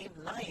saying the same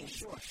lines,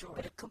 sure.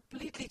 but it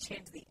completely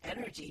changed the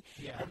energy.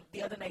 Yeah. And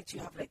the other night you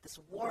have like this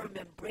warm,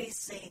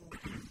 embracing,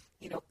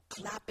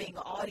 clapping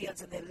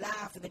audience, and they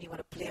laugh, and then you want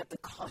to play up the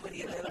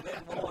comedy a little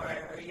bit more,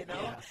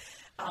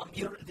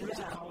 There is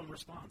a call and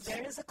response.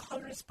 There is a call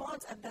and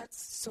response, and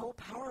that's so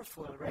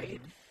powerful,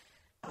 right?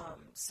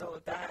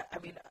 So that,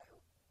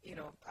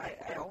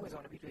 I always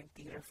want to be doing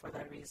theater for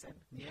that reason.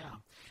 Yeah.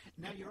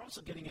 Now you're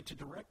also getting into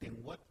directing.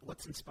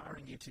 What's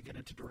inspiring you to get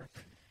into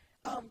directing?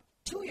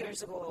 2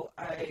 years ago,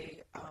 I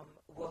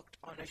worked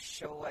on a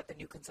show at the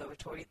New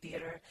Conservatory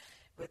Theater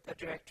with a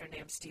director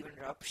named Stephen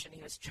Rupsch, and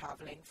he was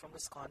traveling from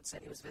Wisconsin.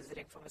 He was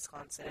visiting from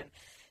Wisconsin, and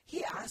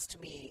he asked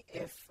me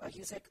if, he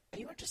was like, are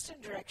you interested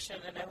in direction?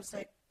 And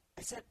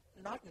I said,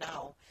 not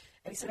now.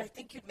 And he said, I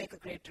think you'd make a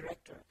great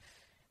director.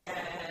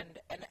 And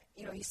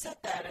he said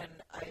that, and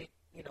I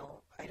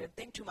didn't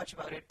think too much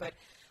about it, but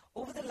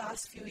over the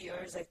last few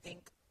years, I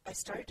think I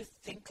started to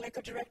think like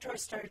a director. I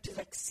started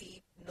to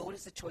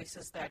notice the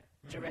choices that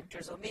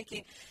directors are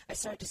making. I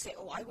started to say,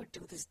 I would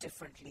do this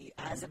differently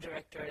as a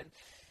director,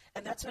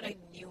 and that's when I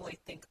knew, I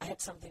think, I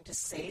had something to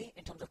say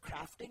in terms of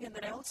crafting. And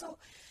then I also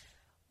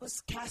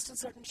was cast in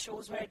certain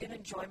shows where I didn't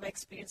enjoy my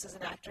experience as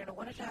an actor, and I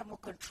wanted to have more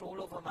control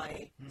over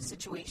my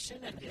situation.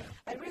 And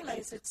I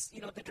realized it's,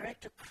 the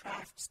director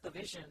crafts the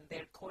vision,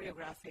 they're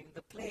choreographing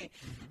the play,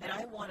 and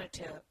I wanted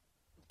to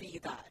be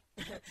that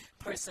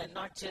person,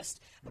 not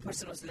just a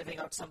person who's living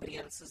out somebody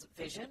else's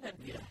vision. And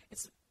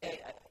it's,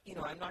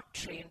 I'm not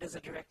trained as a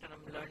director, and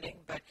I'm learning,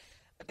 but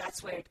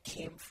that's where it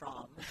came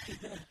from.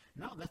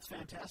 No, that's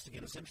fantastic,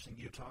 and it's interesting.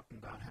 You're talking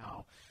about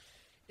how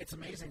it's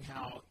amazing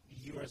how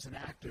you, as an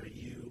actor,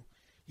 you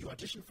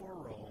audition for a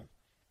role,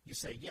 you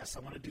say, yes,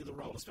 I want to do the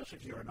role, especially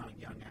if you're a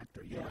young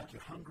actor. You're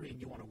hungry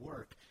and you want to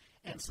work.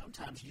 And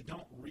sometimes you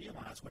don't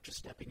realize what you're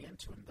stepping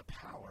into and the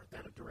power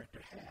that a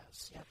director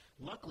has.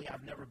 Luckily,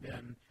 I've never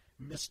been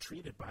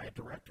mistreated by a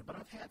director, but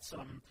I've had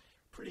some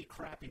pretty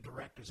crappy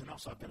directors, and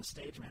also I've been a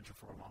stage manager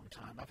for a long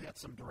time. I've had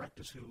some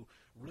directors who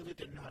really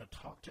didn't know how to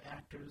talk to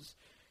actors,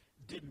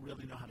 didn't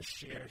really know how to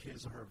share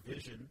his or her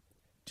vision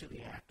to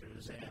the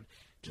actors, and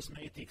just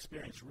made the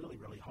experience really,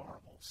 really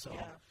horrible. So,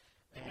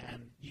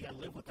 and you got to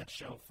live with that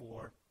show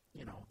for,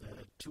 the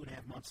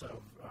 2.5 months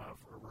of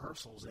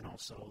rehearsals, and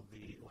also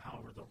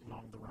however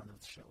long the run of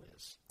the show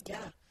is.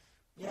 Yeah.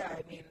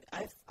 I mean,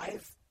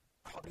 I've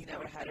probably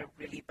never had a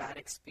really bad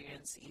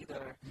experience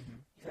either.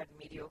 You've had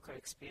mediocre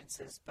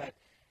experiences, but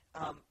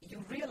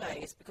you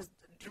realize, because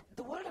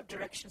the world of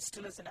direction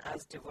still isn't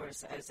as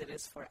diverse as it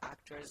is for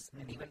actors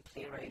and even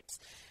playwrights.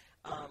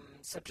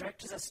 So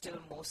directors are still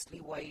mostly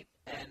white,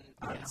 and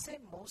I would say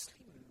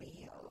mostly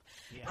male.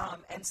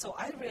 And so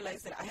I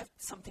realized that I have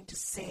something to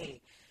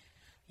say,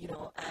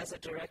 as a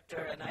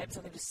director, and I had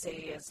something to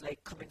say as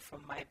like coming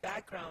from my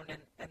background,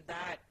 and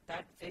that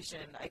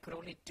vision I could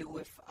only do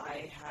if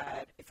I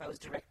was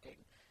directing,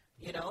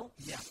 And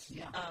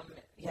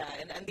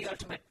the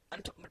ultimate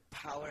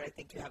power I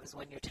think you have is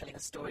when you're telling a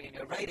story and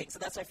you're writing. So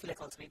that's why I feel like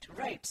I also need to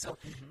write. So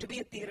to be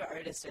a theater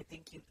artist, I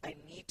think I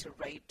need to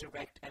write,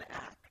 direct, and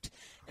act.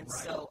 And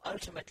so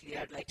ultimately,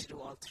 I'd like to do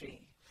all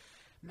three.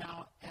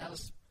 Now,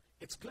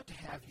 it's good to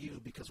have you,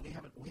 because we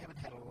haven't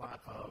had a lot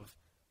of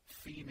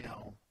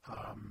female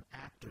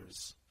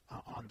actors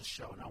on the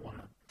show, and I want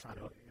to try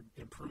to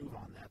improve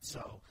on that.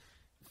 So,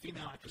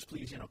 female actors,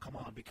 please, come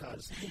on,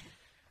 because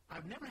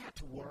I've never had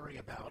to worry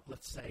about,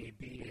 let's say,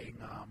 being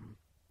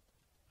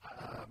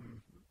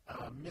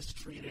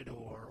mistreated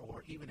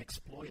or even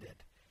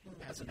exploited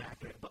as an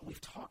actor. But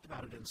we've talked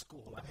about it in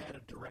school. I've had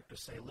a director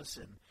say,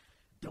 listen,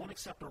 don't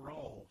accept a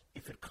role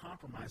if it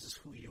compromises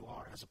who you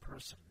are as a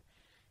person.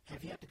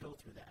 Have you had to go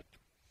through that?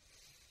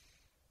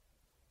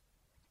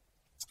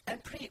 I'm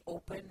pretty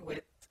open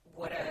with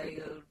what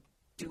I'll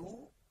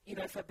do.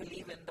 If I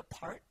believe in the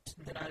part,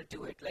 then I'll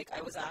do it. Like,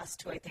 I was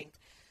asked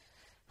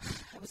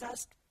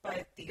by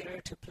a theater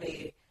to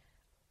play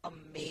a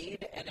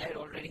maid, and I had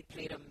already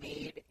played a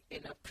maid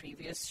in a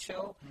previous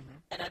show.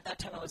 And at that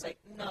time, I was like,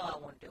 no, I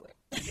won't do it.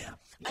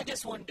 I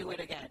just won't do it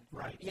again.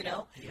 Right. And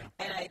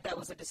that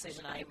was a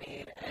decision I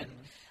made. And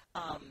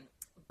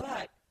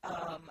but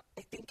I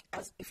think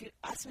if you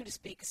ask me to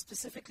speak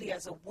specifically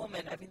as a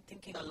woman, I've been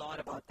thinking a lot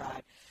about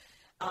that.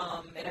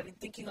 And I've been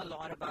thinking a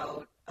lot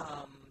about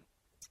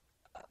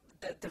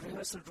the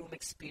rehearsal room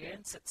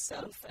experience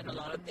itself, and a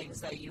lot of things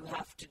that you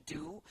have to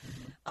do.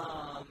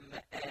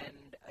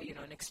 And,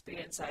 an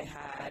experience I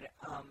had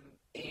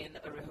in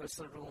a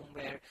rehearsal room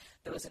where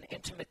there was an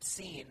intimate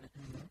scene,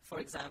 for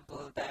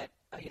example, that,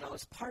 I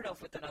was part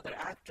of with another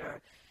actor.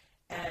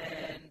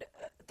 And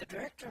the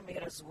director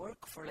made us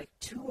work for like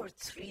 2 or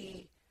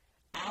 3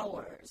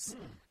 hours.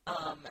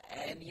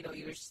 And,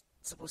 you're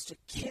supposed to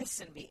kiss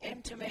and be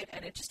intimate,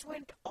 and it just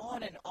went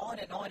on and on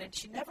and on, and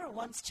she never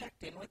once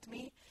checked in with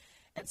me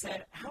and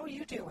said, how are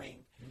you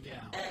doing?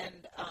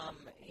 And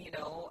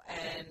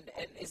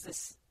and is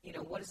this,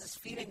 what is this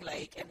feeling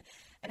like?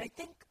 And I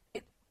think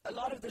a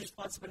lot of the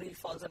responsibility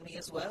falls on me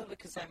as well,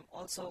 because I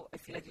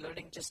feel like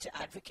learning just to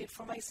advocate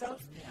for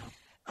myself.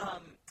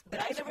 But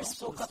I never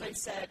spoke up and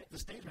said... The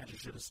stage manager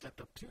should have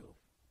stepped up too.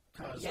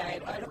 Because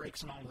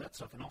breaks and all of that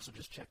stuff, and also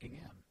just checking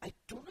in. I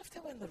don't know if they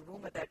were in the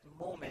room at that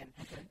moment,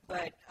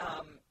 but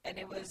and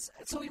it was,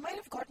 so we might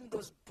have gotten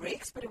those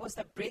breaks, but it was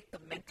that break, the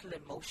mental,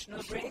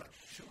 emotional break.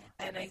 Sure.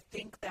 And I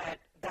think that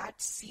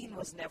scene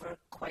was never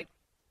quite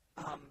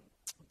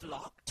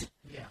blocked.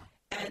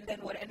 And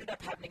then what ended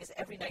up happening is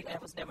every night I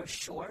was never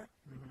sure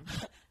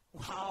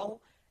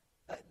how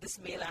this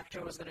male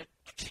actor was going to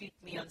treat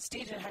me on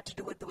stage, and it had to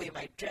do with the way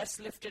my dress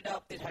lifted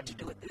up. It had to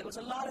do with, there was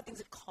a lot of things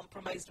that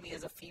compromised me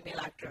as a female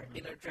actor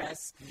in a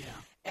dress.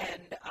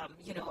 And,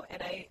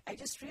 and I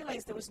just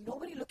realized there was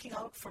nobody looking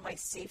out for my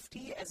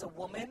safety as a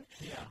woman,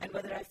 and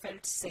whether I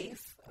felt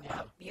safe,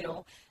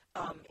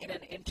 in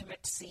an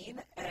intimate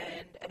scene.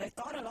 And I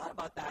thought a lot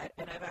about that,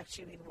 and I've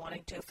actually been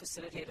wanting to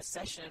facilitate a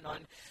session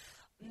on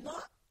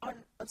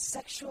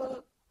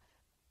sexual,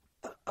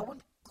 I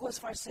wouldn't go as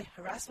far as say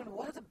harassment.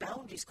 What are the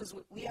boundaries? Because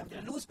we have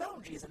loose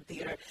boundaries in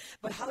theater.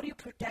 But how do you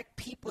protect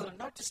people,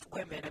 not just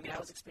women? I mean, I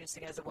was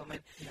experiencing as a woman.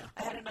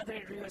 I had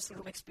another rehearsal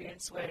room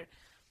experience where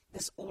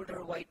this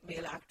older white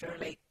male actor,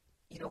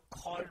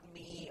 called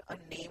me a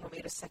name or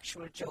made a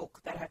sexual joke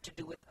that had to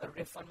do with a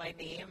riff on my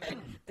name, and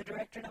the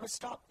director never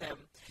stopped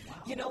them.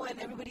 And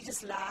everybody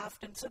just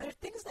laughed. And so there are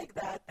things like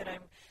that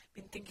I've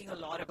been thinking a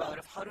lot about,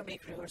 of how to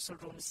make rehearsal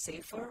rooms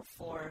safer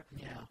for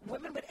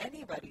women, but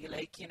anybody,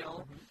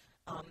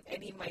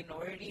 any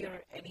minority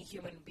or any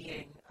human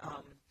being.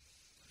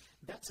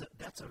 That's a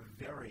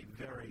very,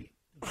 very,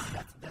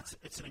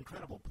 it's an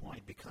incredible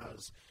point,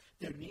 because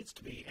there needs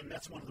to be, and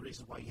that's one of the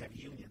reasons why you have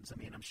unions. I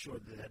mean, I'm sure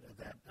that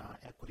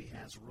equity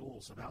has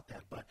rules about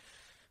that, but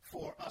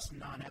for us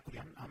non-equity,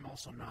 I'm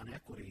also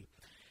non-equity,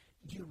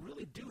 you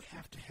really do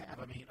have to have,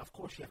 I mean, of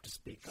course you have to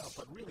speak up,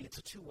 but really it's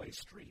a two-way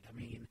street. I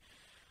mean,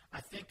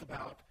 I think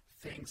about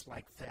things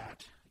like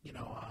that.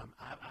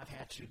 I've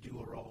had to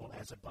do a role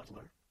as a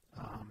butler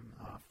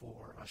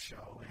for a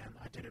show, and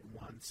I did it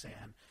once,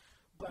 and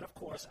But of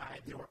course,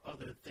 there were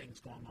other things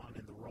going on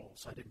in the role,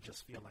 so I didn't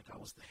just feel like I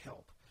was the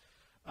help.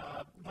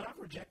 But I've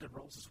rejected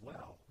roles as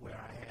well, where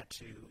I had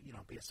to,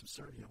 be a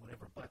subservient or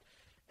whatever. But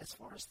as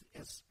far as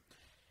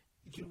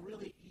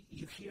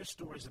you hear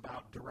stories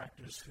about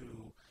directors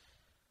who,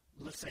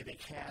 let's say they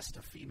cast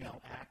a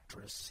female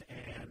actress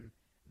and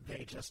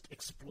they just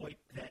exploit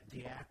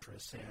the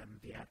actress,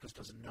 and the actress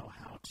doesn't know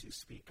how to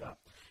speak up.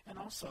 And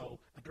also,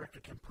 a director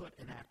can put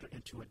an actor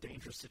into a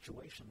dangerous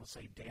situation, let's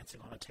say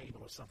dancing on a table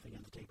or something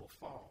and the table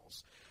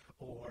falls.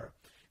 Or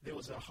there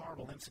was a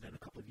horrible incident a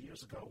couple of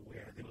years ago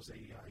where there was a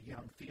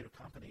young theater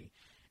company,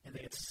 and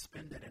they had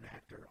suspended an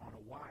actor on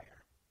a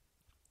wire.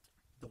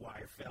 The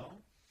wire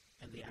fell,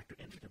 and the actor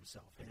injured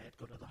himself and had to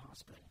go to the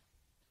hospital.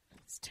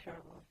 It's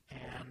terrible.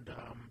 And,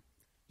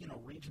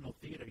 regional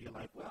theater, you're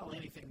like, well,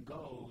 anything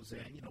goes,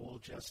 and, we'll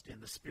just in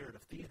the spirit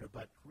of theater,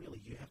 but really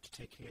you have to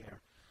take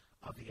care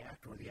of the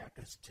actor, or the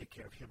actor has to take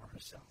care of him or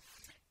herself.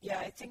 Yeah,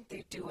 I think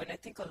they do, and I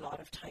think a lot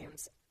of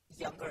times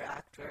younger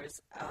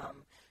actors,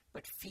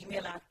 but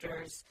female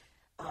actors,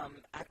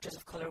 actors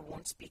of color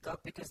won't speak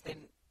up because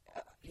then,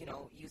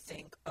 you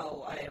think,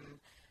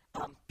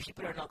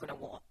 people are not going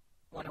to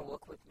want to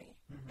work with me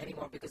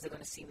anymore because they're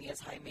going to see me as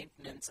high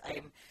maintenance.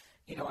 I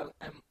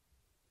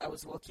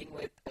was working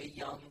with a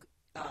young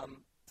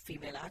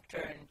female actor,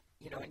 and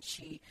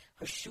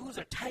her shoes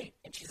are tight,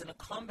 and she's in a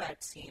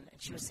combat scene, and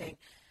she was saying,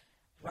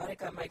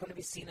 Radhika, am I going to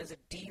be seen as a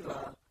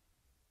diva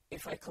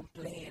if I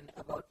complain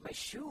about my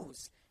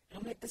shoes? And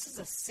I'm like, this is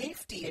a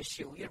safety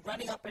issue. You're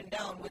running up and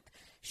down with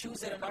shoes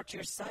that are not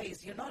your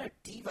size. You're not a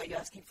diva. You're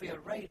asking for your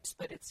rights,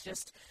 but it's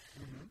just,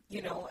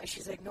 and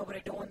she's like, no, but I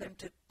don't want them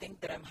to think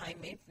that I'm high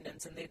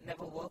maintenance and they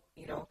never work,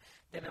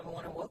 they never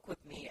want to work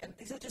with me. And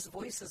these are just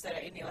voices that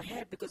are in your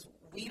head because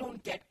we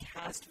don't get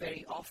cast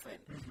very often.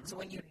 So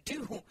when you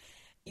do,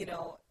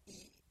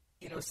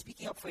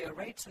 speaking up for your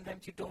rights,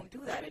 sometimes you don't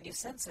do that and you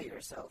censor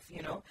yourself,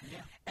 Yeah.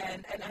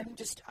 And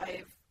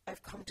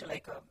I've come to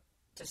like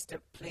just a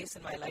place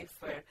in my life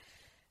where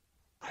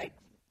I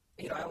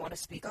want to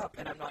speak up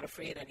and I'm not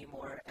afraid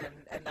anymore. And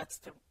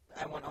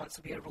I want to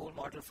also be a role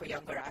model for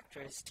younger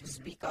actors to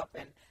speak up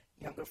and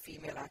younger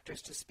female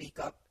actors to speak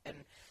up. And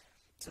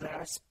so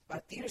that our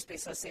theater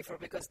space are safer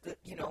because,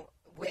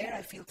 where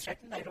I feel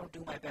threatened, I don't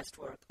do my best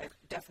work. I've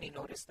definitely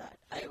noticed that.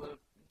 I will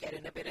get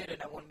inhibited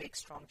and I won't make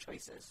strong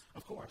choices.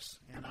 Of course.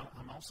 And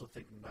I'm also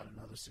thinking about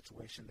another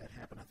situation that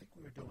happened. I think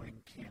we were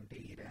doing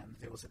Candide, and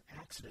there was an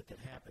accident that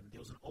happened.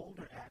 There was an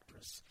older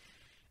actress,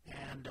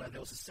 and there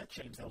was a set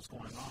change that was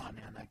going on,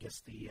 and I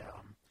guess the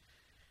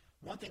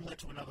one thing led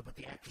to another, but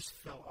the actress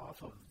fell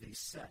off of the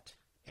set,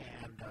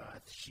 and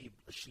she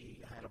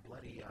had a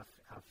bloody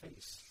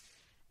face.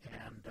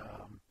 And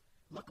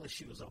luckily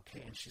she was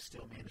okay, and she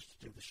still managed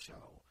to do the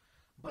show.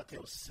 But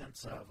there was a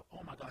sense of,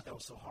 oh, my God, that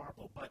was so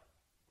horrible, but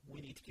we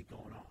need to keep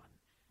going on.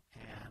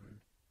 And,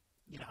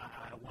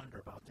 I wonder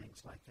about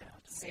things like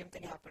that. Same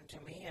thing happened to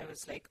me. I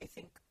was like, I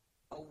think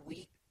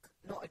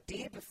a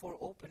day before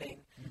opening,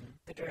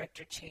 the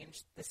director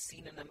changed the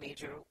scene in a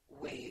major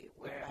way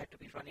where I had to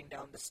be running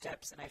down the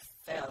steps, and I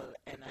fell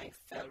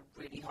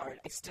really hard.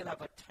 I still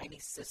have a tiny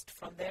cyst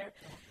from there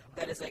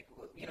that is like,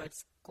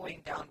 it's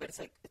going down, but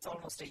it's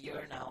almost a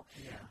year now.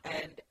 Yeah.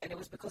 And it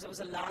was because it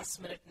was a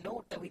last minute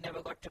note that we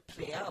never got to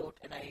play out,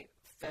 and I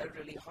fell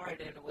really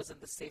hard, and it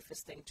wasn't the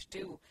safest thing to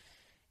do.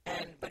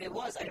 But it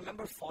was. I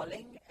remember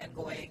falling and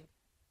going,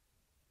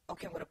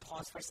 okay, I'm going to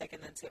pause for a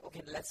second and say,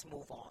 okay, let's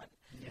move on.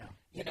 Yeah.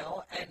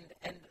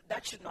 And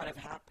that should not have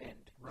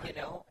happened, Right.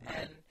 Right.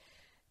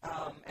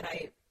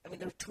 And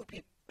there were two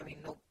people,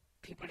 no,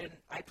 people didn't,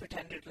 I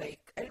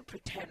didn't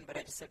pretend, but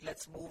I just said,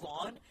 let's move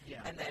on.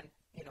 Yeah. And then,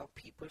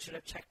 people should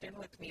have checked in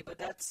with me, but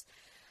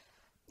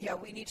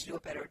we need to do a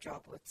better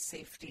job with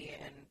safety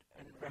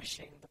and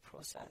rushing the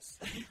process.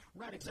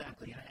 Right,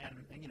 exactly.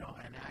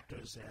 And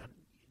actors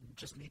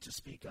just need to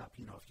speak up.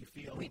 If you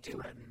feel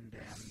threatened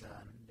and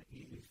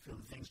you feel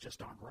things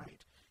just aren't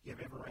right, you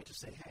have every right to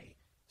say, hey,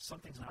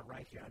 something's not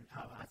right here, and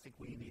I think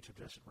we need to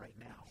address it right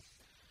now.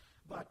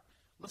 But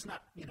let's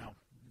not,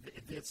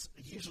 it's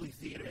usually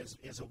theater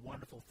is a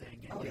wonderful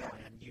thing, and,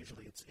 and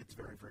usually it's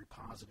very, very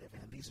positive.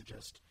 And these are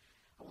just,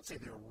 I won't say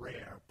they're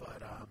rare,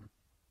 but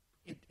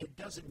it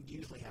doesn't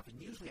usually happen.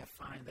 Usually I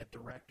find that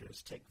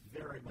directors take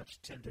very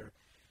much tender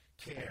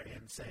care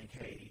in saying,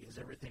 hey, is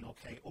everything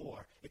okay?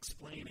 Or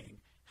explaining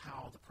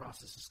how the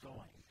process is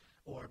going,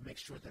 or make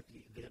sure that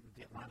the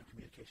line of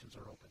communications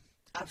are open.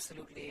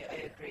 Absolutely,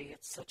 I agree.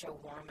 It's such a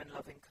warm and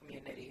loving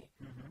community.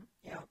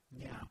 Yeah.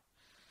 Yeah.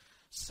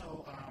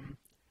 So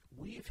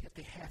we've hit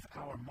the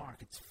half-hour mark.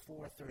 It's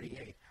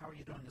 4:38. How are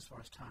you doing as far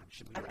as time?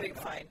 Should we I'm doing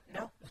fine.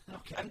 No.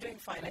 Okay. I'm doing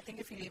fine. I think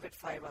if you leave at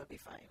 5, I'll be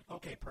fine.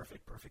 Okay,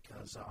 perfect,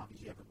 because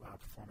you have a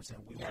performance, and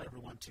we want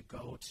everyone to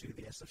go to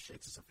the SF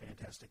Shakes. It's a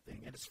fantastic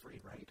thing, and it's free,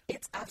 right?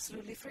 It's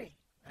absolutely free.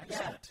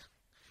 Excellent.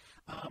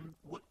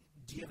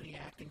 Do you have any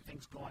acting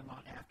things going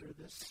on after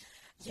this?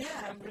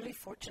 Yeah, I'm really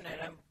fortunate.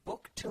 I'm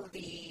booked till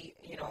the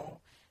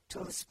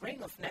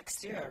spring of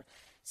next year.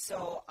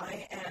 So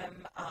I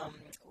am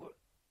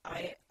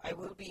I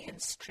will be in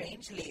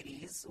Strange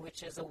Ladies,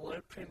 which is a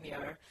world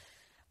premiere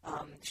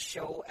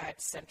show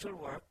at Central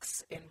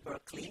Works in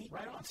Berkeley.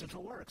 Right on,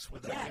 Central Works,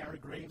 with Gary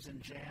Graves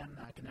and Jan,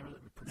 I can never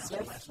pronounce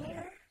the last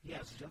name.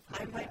 Yes,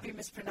 I might be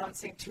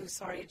mispronouncing too.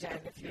 Sorry,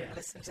 Jan, if you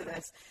listen to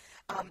this.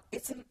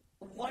 It's a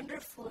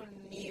wonderful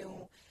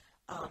new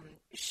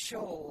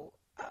show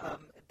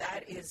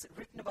that is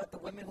written about the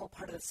women who are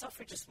part of the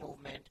suffragist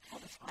movement. Oh,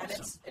 that's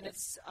awesome. And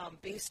it's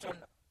based on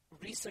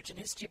research and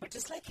history, but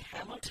just like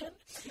Hamilton,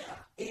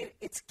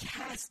 it's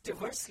cast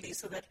diversely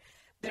so that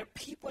there are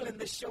people in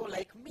the show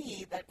like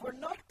me that were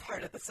not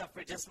part of the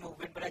suffragist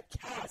movement, but are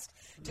cast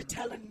to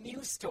tell a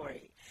new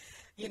story,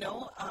 and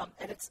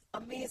it's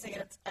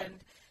amazing,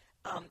 and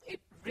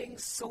it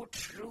rings so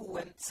true,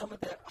 and some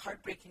of the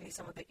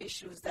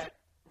issues that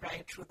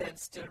rang true then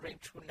still ring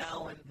true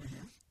now, and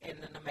in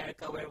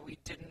America where we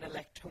didn't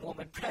elect a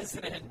woman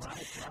president,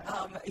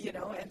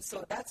 right. And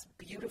so that's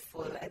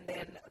beautiful, and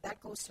then that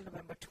goes to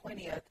November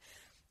 20th.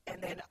 And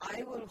then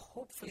I will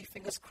hopefully,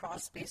 fingers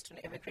crossed, based on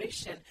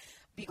immigration,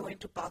 be going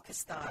to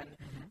Pakistan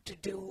to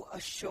do a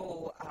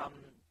show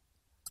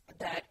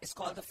that is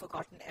called The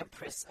Forgotten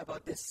Empress,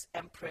 about this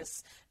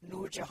Empress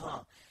Noor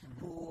Jahan,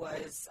 who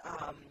was,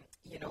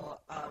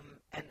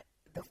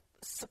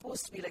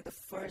 supposed to be like the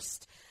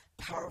first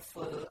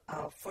powerful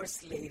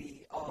first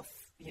lady of,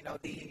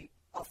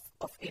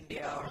 of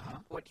India, or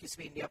what used to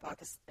be India,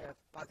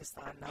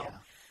 Pakistan now. Yeah.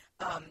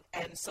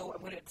 And so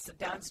it's a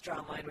dance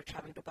drama, and we're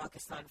traveling to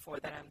Pakistan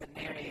for that. I'm the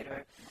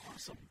narrator.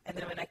 Awesome. And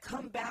then when I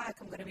come back,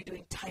 I'm going to be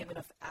doing Timon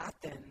of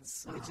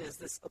Athens, which is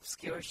this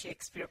obscure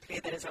Shakespeare play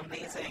that is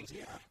amazing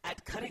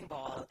at Cutting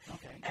Ball.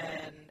 Okay.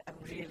 And I'm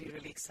really,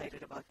 really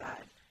excited about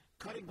that.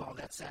 Cutting Ball,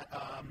 that's at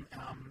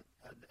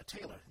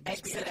Taylor.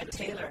 Exit at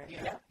Taylor.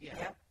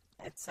 Yeah.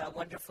 It's a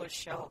wonderful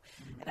show,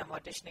 and I'm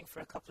auditioning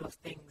for a couple of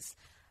things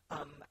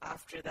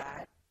after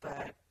that.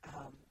 But,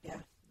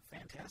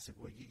 Fantastic.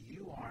 Well,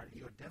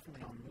 you're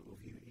definitely on the move.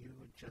 You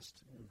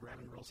just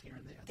grabbing roles here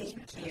and there. That's Thank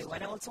fantastic. you.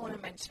 And I also want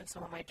to mention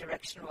some of my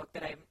direction work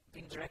that I've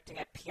been directing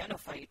at Piano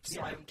Fight.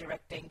 So I'm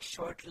directing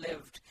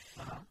Short-Lived,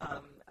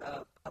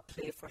 a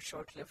play for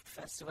Short-Lived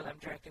Festival. I'm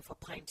directing for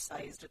Pint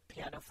Sized with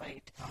Piano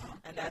Fight.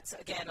 And that's,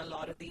 again, a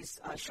lot of these.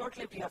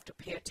 Short-Lived, you have to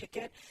pay a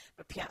ticket,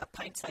 but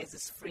Pint Size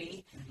is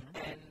free.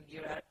 And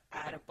you're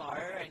at a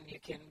bar, and you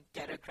can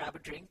grab a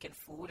drink and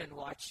food and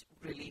watch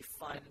really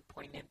fun,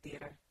 poignant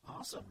theater.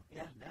 Awesome.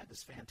 Yeah. That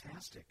is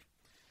fantastic.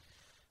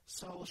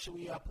 So, should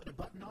we put a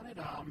button on it?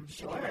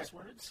 Sure. Any last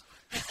words?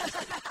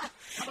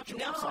 How about your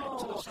website?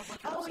 Tell us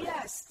about your website.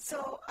 Yes.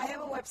 So, I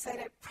have a website.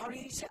 I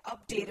probably need to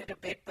update it a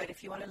bit, but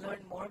if you want to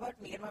learn more about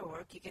me and my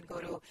work, you can go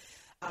to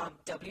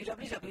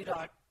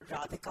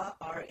www.radhika,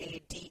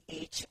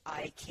 R-A-D-H-I-K-A,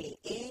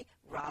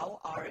 Rao,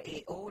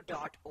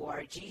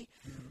 R-A-O.org.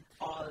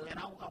 And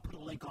I'll put a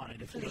link on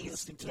it. If you're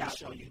listening to the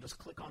show, you can just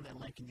click on that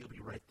link and you'll be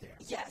right there.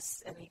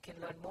 Yes, and you can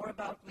learn more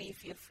about me.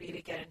 Feel free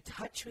to get in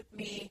touch with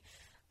me.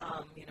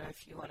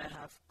 If you want to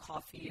have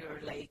coffee or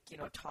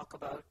talk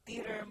about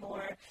theater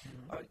more,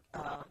 or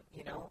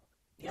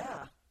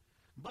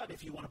But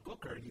if you want to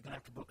book her, you're gonna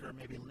have to book her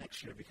maybe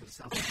next year, because it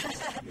sounds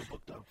like you're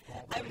booked up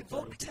all the way I'm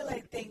booked till I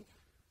think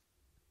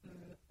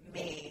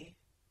May,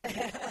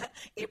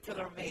 April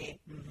or May.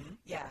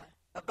 Yeah.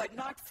 But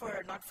not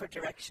for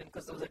direction,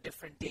 because those are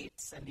different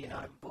dates, and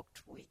I'm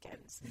booked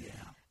weekends.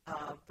 Yeah.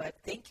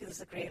 But thank you. This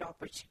is a great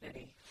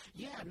opportunity.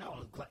 Yeah,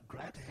 no,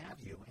 glad to have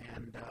you,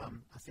 and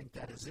I think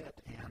that is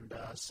it. And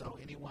so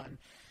anyone,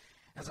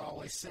 as I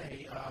always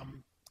say,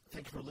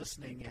 thank you for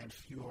listening. And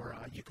if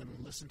you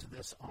can listen to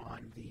this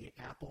on the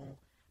Apple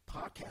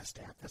Podcast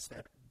app. That's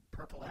that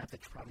purple app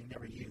that you probably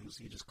never use.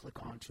 You just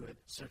click onto it,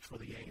 search for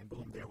the A, and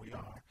boom, there we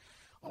are.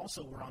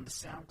 Also, we're on the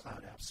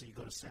SoundCloud app, so you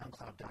go to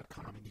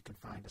soundcloud.com and you can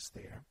find us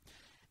there.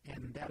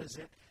 And that is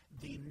it.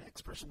 The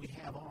next person we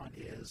have on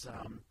is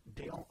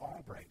Dale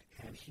Albright,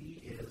 and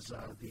he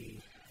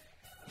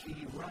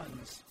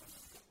runs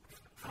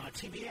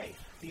TVA,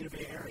 Theater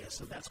Bay Area,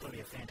 so that's going to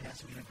be a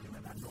fantastic interview,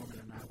 and Norman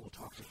and I will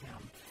talk to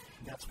him.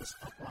 And that's what's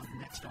up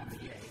next on the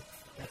A.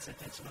 That's it.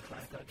 Thanks so much,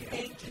 Radhika, again.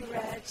 Thank you,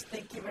 Reg.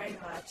 Thank you very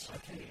much.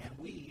 Okay, and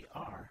we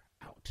are